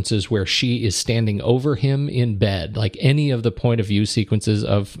sequences where she is standing over him in bed, like any of the point of view sequences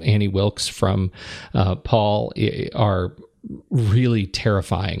of Annie Wilkes from Paul are really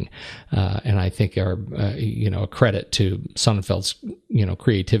terrifying, and I think are a credit to Sonnenfeld's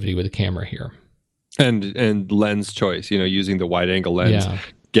creativity with the camera here and lens choice. Using the wide angle lens. Yeah.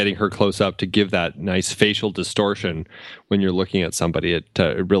 Getting her close up to give that nice facial distortion when you're looking at somebody, it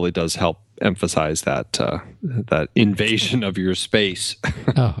really does help emphasize that invasion of your space.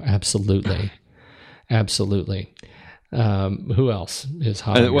 Oh, absolutely. Who else is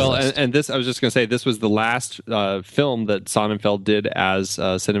hot? And this, I was just going to say, this was the last film that Sonnenfeld did as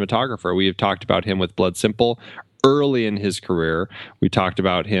a cinematographer. We have talked about him with Blood Simple. Early in his career, we talked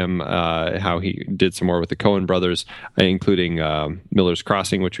about him, how he did some more with the Coen brothers, including Miller's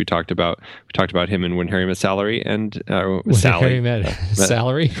Crossing, which we talked about. We talked about him in When Harry Met Sally and Sally. Harry Met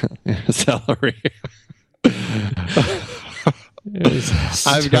Salary? Celery.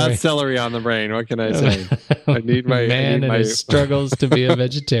 I've got celery on the brain. What can I say? I need my man and his struggles to be a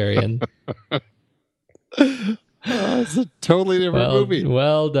vegetarian. It's a totally different movie.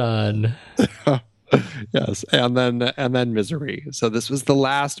 Well done. Yes, and then Misery. So this was the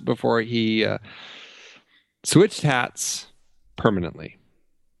last before he switched hats permanently,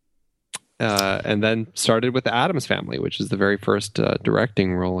 and then started with the Addams Family, which is the very first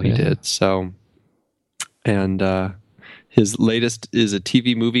directing role he did. So, and his latest is a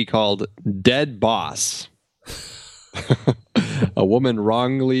TV movie called Dead Boss. A woman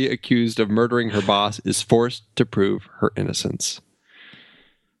wrongly accused of murdering her boss is forced to prove her innocence.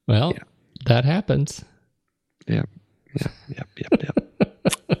 Well. Yeah. That happens. Yep.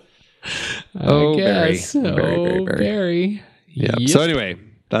 Oh, guess. Barry. Yeah. Yep. So anyway,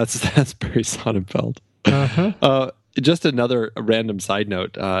 that's Barry Sonnenfeld. Just another random side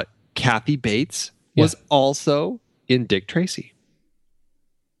note. Kathy Bates was also in Dick Tracy.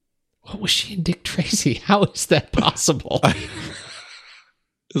 What was she in Dick Tracy? How is that possible?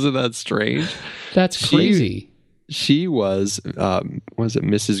 Isn't that strange? That's crazy. She was it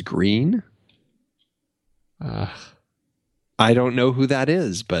Mrs. Green? I don't know who that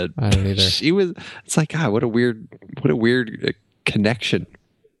is, but I don't either. She was. It's like, God, what a weird connection.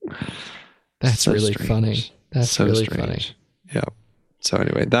 That's so really strange. Funny. That's so really strange. Funny. Yeah. So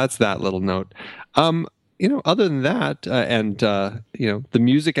anyway, that's that little note. Other than that, the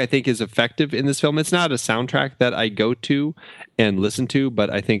music I think is effective in this film. It's not a soundtrack that I go to and listen to, but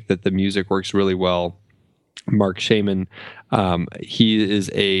I think that the music works really well. Mark Shaman, he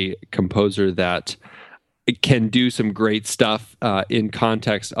is a composer that can do some great stuff in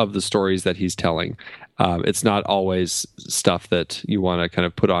context of the stories that he's telling. It's not always stuff that you want to kind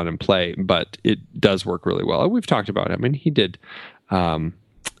of put on and play, but it does work really well. We've talked about it. I mean, he did this.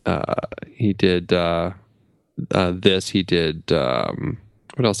 He did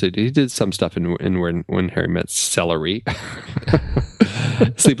what else did he? He did some stuff in When Harry Met Celery.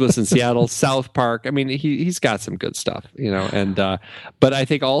 Sleepless in Seattle, South Park. I mean, he's got some good stuff, and but I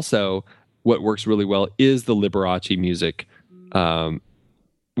think also what works really well is the Liberace music.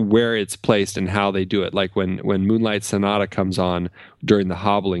 where it's placed and how they do it. Like when Moonlight Sonata comes on during the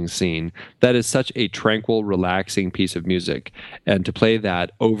hobbling scene, that is such a tranquil, relaxing piece of music. And to play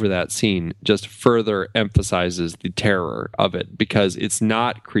that over that scene just further emphasizes the terror of it, because it's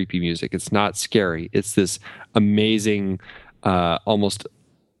not creepy music. It's not scary. It's this amazing, almost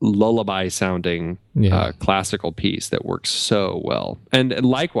lullaby sounding classical piece that works so well. And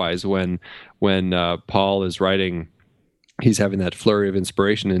likewise, when Paul is writing, he's having that flurry of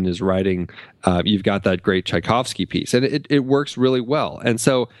inspiration in his writing, you've got that great Tchaikovsky piece, and it works really well. And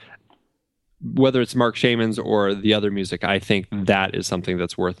so whether it's Marc Shaiman's or the other music, I think that is something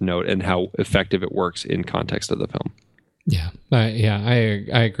that's worth note, and how effective it works in context of the film. Yeah,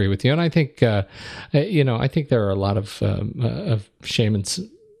 I agree with you, and I think I think there are a lot of Shaiman's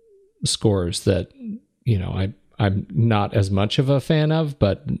scores that I'm not as much of a fan of,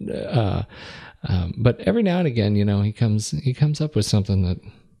 but every now and again, he comes up with something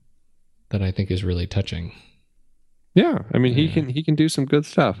that I think is really touching. Yeah, I mean, he can do some good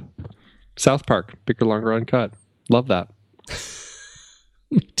stuff. South Park, bigger, longer, uncut. Love that.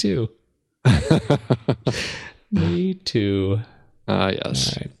 Me too. Me too.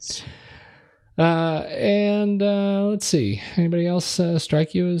 Yes. All right. And let's see. Anybody else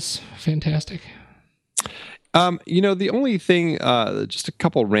strike you as fantastic? The only thing, just a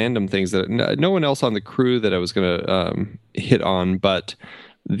couple random things that no one else on the crew that I was going to hit on, but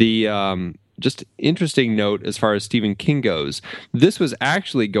the just interesting note as far as Stephen King goes, this was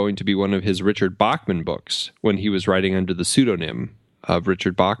actually going to be one of his Richard Bachman books when he was writing under the pseudonym of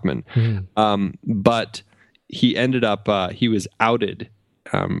Richard Bachman. But he ended up, he was outed,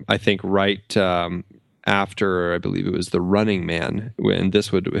 I think, right after, I believe it was The Running Man, when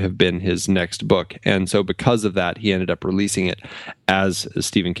this would have been his next book. And so because of that, he ended up releasing it as a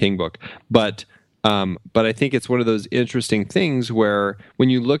Stephen King book. But I think it's one of those interesting things where when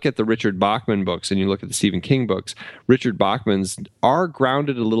you look at the Richard Bachman books and you look at the Stephen King books, Richard Bachman's are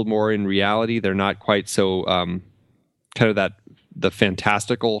grounded a little more in reality. They're not quite so kind of the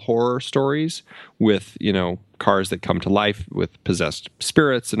fantastical horror stories with, cars that come to life with possessed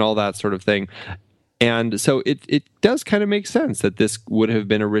spirits and all that sort of thing. And so it does kind of make sense that this would have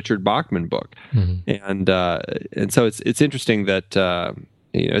been a Richard Bachman book. And so it's interesting that,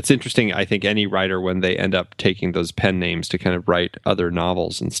 it's interesting, I think, any writer when they end up taking those pen names to kind of write other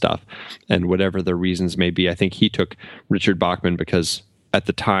novels and stuff, and whatever the reasons may be. I think he took Richard Bachman because at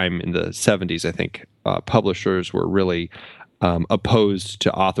the time in the 70s, I think publishers were really opposed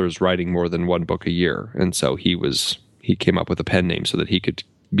to authors writing more than one book a year. And so he came up with a pen name so that he could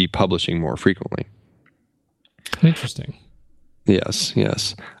be publishing more frequently. Interesting. Yes.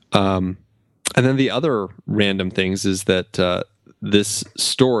 And then the other random things is that this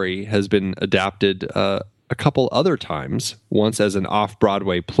story has been adapted a couple other times, once as an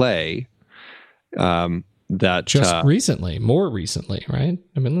off-Broadway play. That just more recently, right?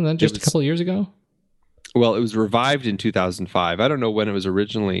 I mean, not just a couple of years ago? Well, it was revived in 2005. I don't know when it was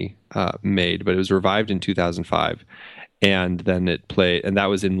originally made, but it was revived in 2005. And then it played, and that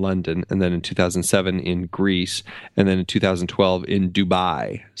was in London, and then in 2007 in Greece, and then in 2012 in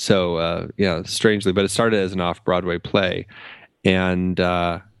Dubai. So, strangely, but it started as an off-Broadway play. And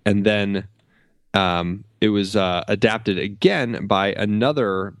then it was adapted again by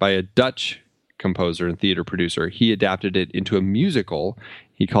a Dutch composer and theater producer. He adapted it into a musical.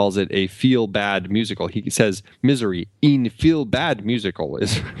 He calls it a feel-bad musical. He says Misery in feel-bad musical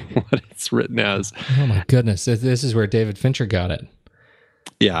is what it's written as. Oh my goodness. This is where David Fincher got it.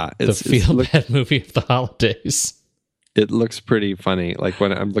 Yeah. The feel-bad movie of the holidays. It looks pretty funny. Like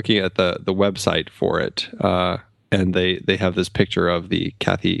when I'm looking at the website for it, and they have this picture of the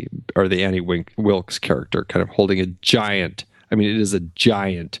Annie Wilkes character kind of holding a giant, it is a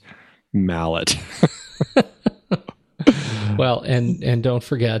giant mallet. Well, and don't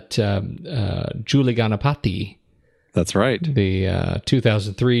forget Julie Ganapati. That's right. The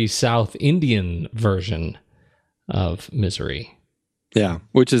 2003 South Indian version of Misery. Yeah,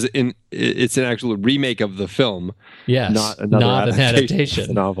 which is it's an actual remake of the film. Yes, not an adaptation of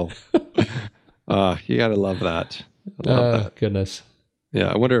the novel. You gotta love that. Goodness. Yeah,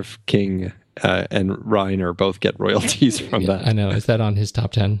 I wonder if King and Reiner both get royalties from that. I know. Is that on his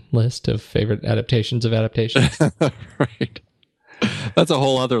top 10 list of favorite adaptations of adaptations? Right. That's a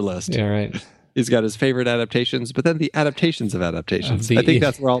whole other list. Yeah, right. He's got his favorite adaptations, but then the adaptations of adaptations. I think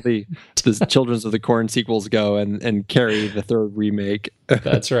that's where all the Children of the Corn sequels go and carry the third remake.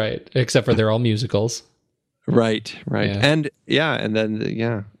 That's right. Except for they're all musicals. Right. Yeah. And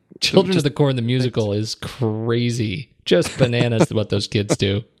then Children of the Corn, the musical, is crazy. Just bananas what those kids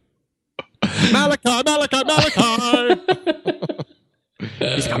do. Malachi!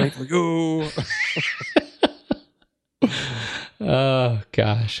 He's coming for you. Oh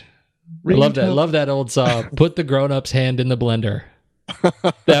gosh, love that old song. Put the grown-up's hand in the blender.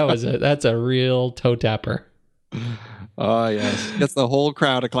 That's a real toe tapper. Oh yes, gets the whole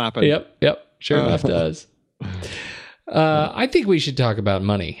crowd a clapping. Yep. Sure enough does. I think we should talk about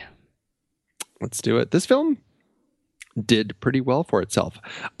money. Let's do it. This film did pretty well for itself.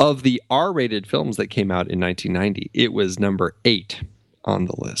 Of the R-rated films that came out in 1990, it was number 8 on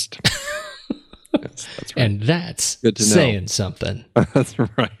the list. Yes, that's right. And that's good to know. Saying something. That's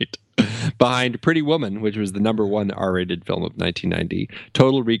right. Behind Pretty Woman, which was the number 1 R-rated film of 1990,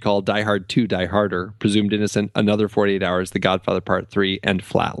 Total Recall, Die Hard 2, Die Harder, Presumed Innocent, Another 48 Hours, The Godfather Part 3, and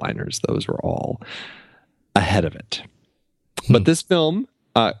Flatliners. Those were all ahead of it. But this film,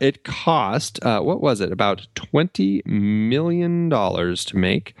 it cost, what was it, about $20 million to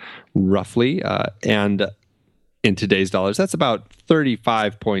make, roughly, and in today's dollars, that's about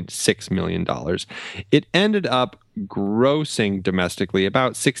 $35.6 million. It ended up grossing domestically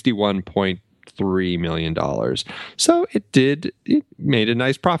about $61.3 million. So it made a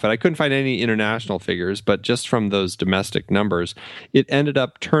nice profit. I couldn't find any international figures, but just from those domestic numbers, it ended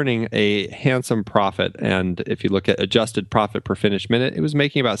up turning a handsome profit. And if you look at adjusted profit per finished minute, it was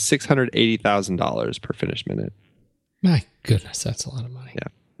making about $680,000 per finished minute. My goodness, that's a lot of money. Yeah.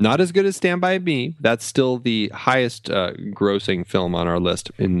 Not as good as Stand By Me. That's still the highest grossing film on our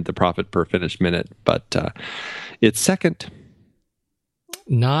list in the profit per finished minute, but it's second.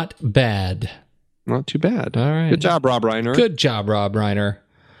 Not bad. Not too bad. All right. Good job, Rob Reiner. Good job, Rob Reiner.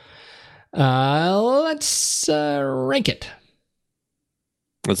 Let's rank it.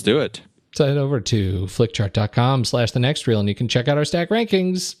 Let's do it. Head over to flickchart.com/thenextreel and you can check out our stack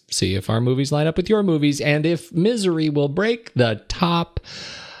rankings, see if our movies line up with your movies, and if Misery will break the top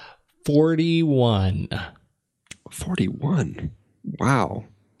 41. 41. Wow.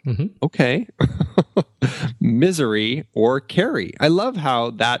 Mm-hmm. Okay. Misery or Carrie. I love how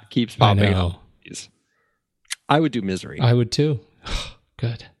that keeps popping up. I would do Misery. I would too.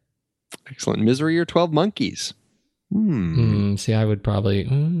 Good. Excellent. Misery or 12 Monkeys. See, I would probably...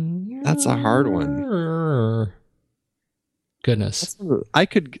 That's a hard one. Goodness. I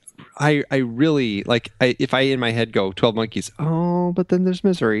really, if I in my head go 12 Monkeys, oh, but then there's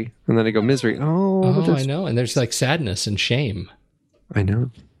Misery. And then I go Misery, but I know. And there's like sadness and shame. I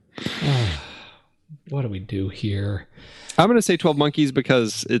know. What do we do here? I'm going to say 12 Monkeys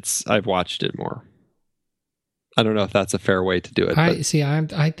because I've watched it more. I don't know if that's a fair way to do it. I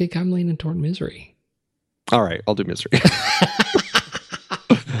think I'm leaning toward Misery. All right, I'll do Misery.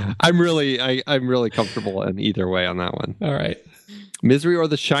 I'm really comfortable in either way on that one. All right. Misery or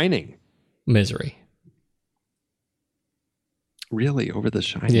The Shining? Misery. Really? Over The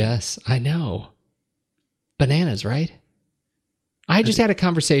Shining? Yes, I know. Bananas, right? I just had a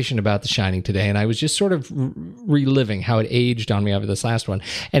conversation about The Shining today, and I was just sort of reliving how it aged on me over this last one.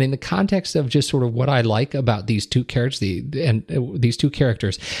 And in the context of just sort of what I like about these two characters, these two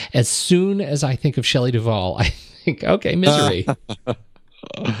characters, as soon as I think of Shelley Duvall, I think, okay, Misery.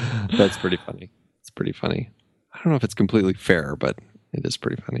 That's pretty funny. It's pretty funny. I don't know if it's completely fair, but it is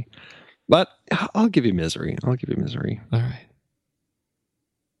pretty funny. But I'll give you Misery. All right.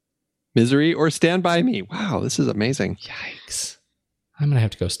 Misery or Stand By Me? Wow, this is amazing. Yikes. I'm going to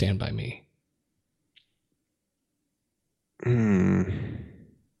have to go Stand By Me.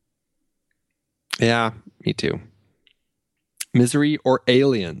 Yeah, me too. Misery or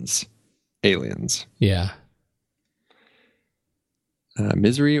Aliens? Aliens. Yeah.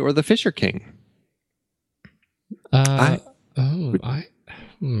 Misery or The Fisher King? Do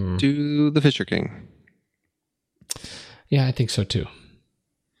The Fisher King. Yeah, I think so too.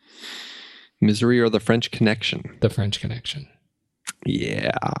 Misery or The French Connection? The French Connection.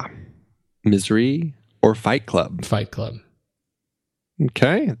 Yeah. Misery or Fight Club? Fight Club.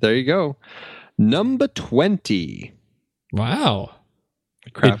 Okay, there you go. Number 20. Wow.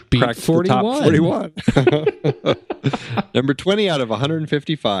 It beat 41. 41. Number 20 out of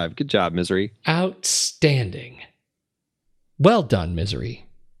 155. Good job, Misery. Outstanding. Well done, Misery.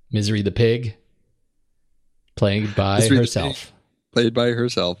 Misery the pig. Played by herself. Played by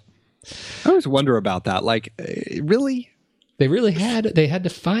herself. I always wonder about that. Like, really? They had to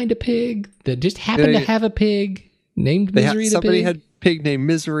find a pig that just happened to have a pig named Misery the pig. Somebody had a pig named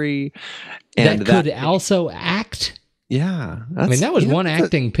Misery. And that could also act. Yeah. That was one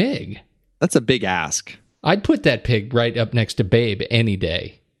acting pig. That's a big ask. I'd put that pig right up next to Babe any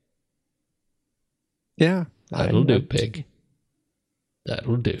day. Yeah. That'll do, pig.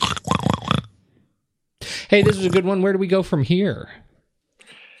 That'll do. Hey, this was a good one. Where do we go from here?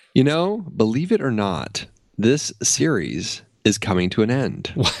 Believe it or not, this series is coming to an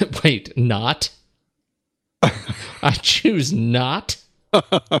end. Wait, not? I choose not?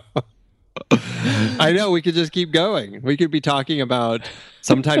 I know, we could just keep going. We could be talking about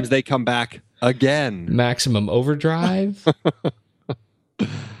sometimes they come back again. Maximum Overdrive?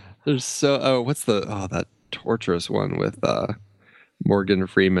 There's that torturous one with Morgan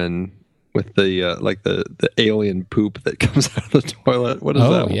Freeman with the the alien poop that comes out of the toilet. What is that?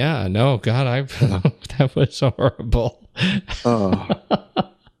 Oh yeah, no, God, that was horrible. Oh.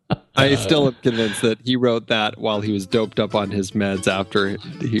 I still am convinced that he wrote that while he was doped up on his meds after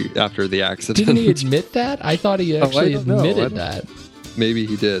the accident. Didn't he admit that? I thought he actually admitted that. Maybe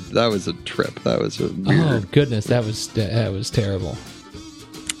he did. That was a trip. That was a weird. Oh goodness, that was terrible.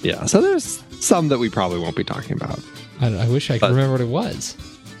 Yeah, so there's some that we probably won't be talking about. I wish I could remember what it was.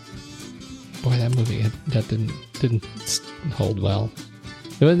 Boy, that movie that didn't hold well.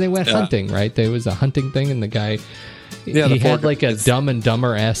 They went hunting, right? There was a hunting thing, and the guy he had like a Dumb and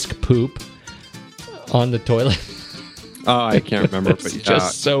Dumber-esque poop on the toilet. Oh, I can't remember, but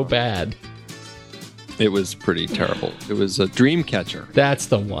just so bad. It was pretty terrible. It was a Dreamcatcher. That's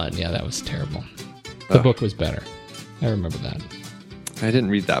the one. Yeah, that was terrible. The book was better. I remember that. I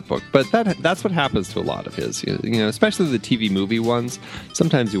didn't read that book, but that's what happens to a lot of his, especially the TV movie ones.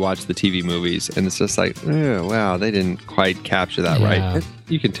 Sometimes you watch the TV movies and it's just like, oh, wow, they didn't quite capture that right.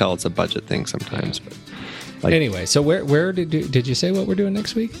 You can tell it's a budget thing sometimes. But anyway, so where did you say what we're doing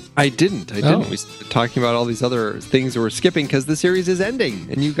next week? I didn't. We started talking about all these other things that we're skipping because the series is ending,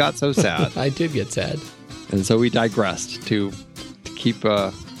 and you got so sad. I did get sad, and so we digressed to keep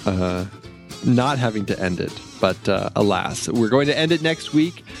not having to end it. But alas, we're going to end it next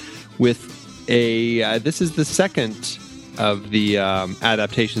week with this is the second of the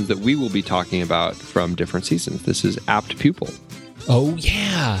adaptations that we will be talking about from different seasons. This is Apt Pupil. Oh,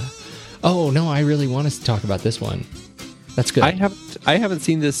 yeah. Oh, no, I really want us to talk about this one. That's good. I haven't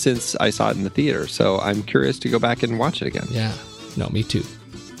seen this since I saw it in the theater, so I'm curious to go back and watch it again. Yeah. No, me too.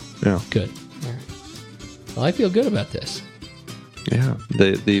 Yeah. Good. All right. Well, I feel good about this. Yeah.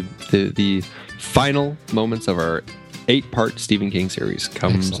 The final moments of our 8-part Stephen King series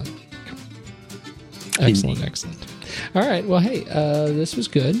comes. Excellent. All right. Well, hey, this was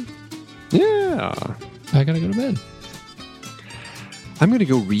good. Yeah. I gotta go to bed. I'm going to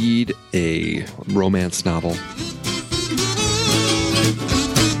go read a romance novel.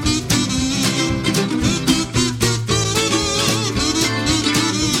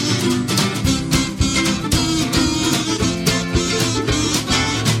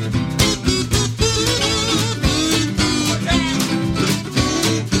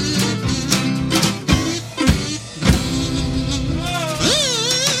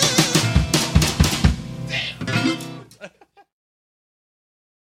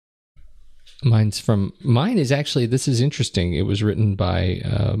 Mine is actually, this is interesting. It was written by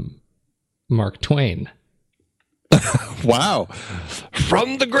Mark Twain. Wow.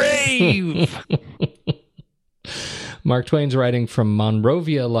 From the grave. Mark Twain's writing from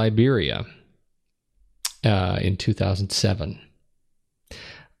Monrovia, Liberia in 2007.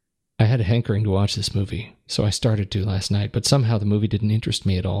 I had a hankering to watch this movie, so I started to last night, but somehow the movie didn't interest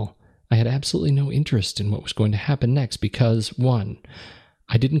me at all. I had absolutely no interest in what was going to happen next because, one,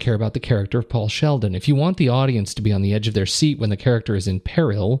 I didn't care about the character of Paul Sheldon. If you want the audience to be on the edge of their seat when the character is in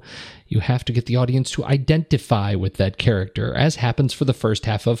peril, you have to get the audience to identify with that character, as happens for the first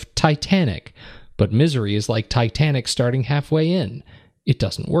half of Titanic. But Misery is like Titanic starting halfway in. It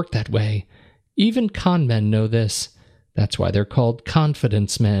doesn't work that way. Even con men know this. That's why they're called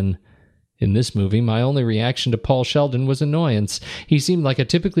confidence men. In this movie, my only reaction to Paul Sheldon was annoyance. He seemed like a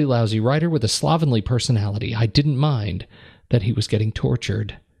typically lousy writer with a slovenly personality. I didn't mind that he was getting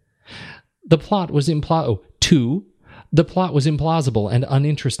tortured. The plot was implausible and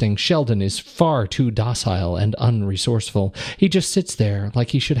uninteresting. Sheldon is far too docile and unresourceful. He just sits there like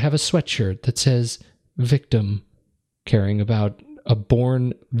he should have a sweatshirt that says, victim. Caring about a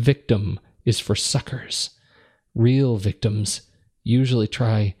born victim is for suckers. Real victims usually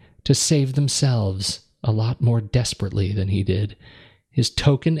try to save themselves a lot more desperately than he did. His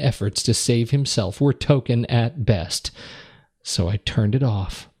token efforts to save himself were token at best. So I turned it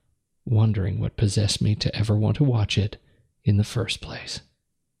off, wondering what possessed me to ever want to watch it in the first place.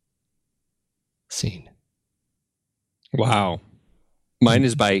 Scene. Wow. Mine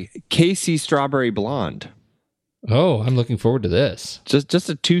is by Casey Strawberry Blonde. Oh, I'm looking forward to this. Just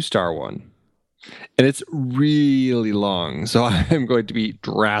a 2-star one. And it's really long, so I'm going to be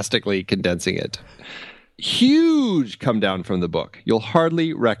drastically condensing it. Huge come down from the book. You'll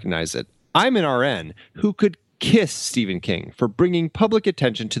hardly recognize it. I'm an RN who could kiss Stephen King for bringing public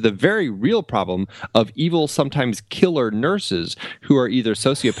attention to the very real problem of evil, sometimes killer nurses who are either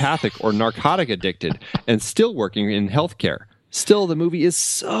sociopathic or narcotic addicted and still working in healthcare. Still, the movie is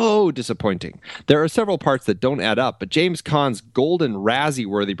so disappointing. There are several parts that don't add up, but James Caan's golden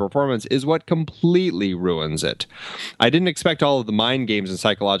Razzie-worthy performance is what completely ruins it. I didn't expect all of the mind games and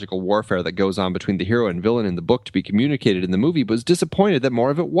psychological warfare that goes on between the hero and villain in the book to be communicated in the movie, but was disappointed that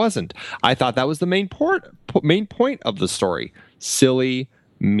more of it wasn't. I thought that was the main point of the story. Silly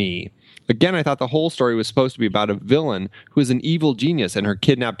me. Again, I thought the whole story was supposed to be about a villain who is an evil genius and her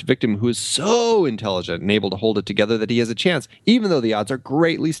kidnapped victim who is so intelligent and able to hold it together that he has a chance, even though the odds are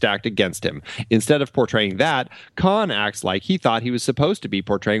greatly stacked against him. Instead of portraying that, Caan acts like he thought he was supposed to be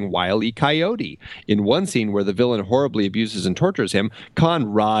portraying Wile E. Coyote. In one scene where the villain horribly abuses and tortures him, Caan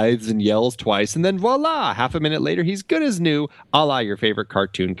writhes and yells twice, and then voila! Half a minute later, he's good as new, a la your favorite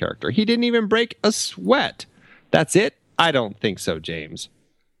cartoon character. He didn't even break a sweat. That's it? I don't think so, James.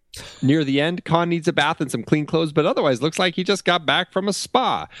 Near the end, Caan needs a bath and some clean clothes, but otherwise looks like he just got back from a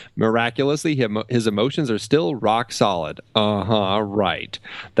spa. Miraculously, his emotions are still rock solid. Right.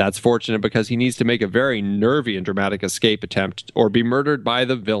 That's fortunate because he needs to make a very nervy and dramatic escape attempt or be murdered by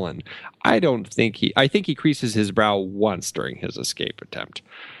the villain. I think he creases his brow once during his escape attempt.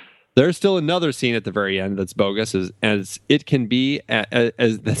 There's still another scene at the very end that's bogus as it can be,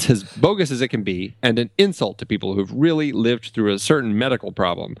 that's as bogus as it can be, and an insult to people who've really lived through a certain medical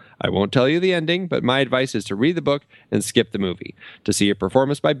problem. I won't tell you the ending, but my advice is to read the book and skip the movie. To see a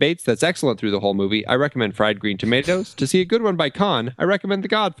performance by Bates that's excellent through the whole movie, I recommend Fried Green Tomatoes. To see a good one by Caan, I recommend The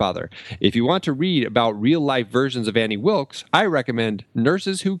Godfather. If you want to read about real-life versions of Annie Wilkes, I recommend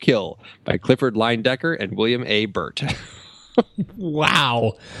Nurses Who Kill by Clifford Leyendecker and William A. Burt.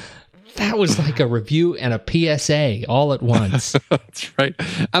 Wow. That was like a review and a PSA all at once. That's right.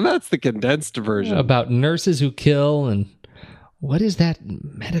 And that's the condensed version. About nurses who kill and what is that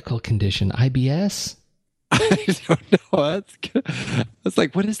medical condition? IBS? I don't know. That's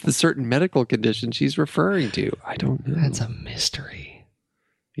like, what is the certain medical condition she's referring to? I don't know. That's a mystery.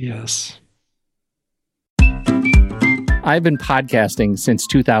 Yes. I've been podcasting since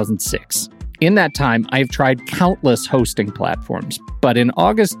 2006. In that time, I've tried countless hosting platforms, but in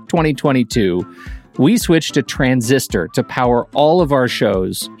August 2022, we switched to Transistor to power all of our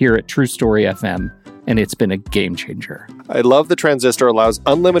shows here at True Story FM, and it's been a game changer. I love that Transistor allows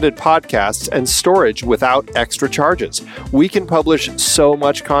unlimited podcasts and storage without extra charges. We can publish so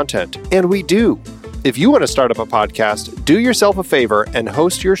much content, and we do. If you want to start up a podcast, do yourself a favor and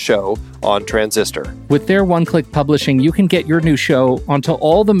host your show on Transistor. With their one-click publishing, you can get your new show onto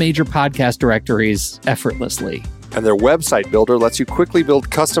all the major podcast directories effortlessly. And their website builder lets you quickly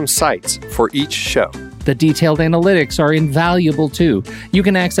build custom sites for each show. The detailed analytics are invaluable too. You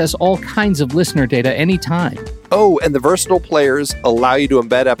can access all kinds of listener data anytime. Oh, and the versatile players allow you to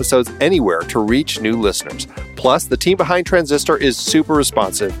embed episodes anywhere to reach new listeners. Plus, the team behind Transistor is super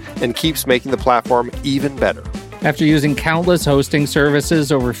responsive and keeps making the platform even better. After using countless hosting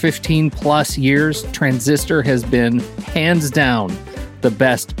services over 15 plus years, Transistor has been, hands down, the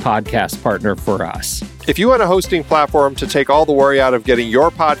best podcast partner for us. If you want a hosting platform to take all the worry out of getting your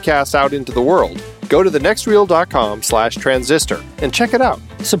podcast out into the world, go to thenextreel.com/transistor and check it out.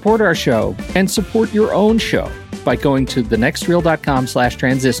 Support our show and support your own show by going to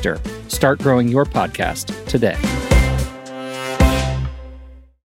thenextreel.com/transistor. Start growing your podcast today.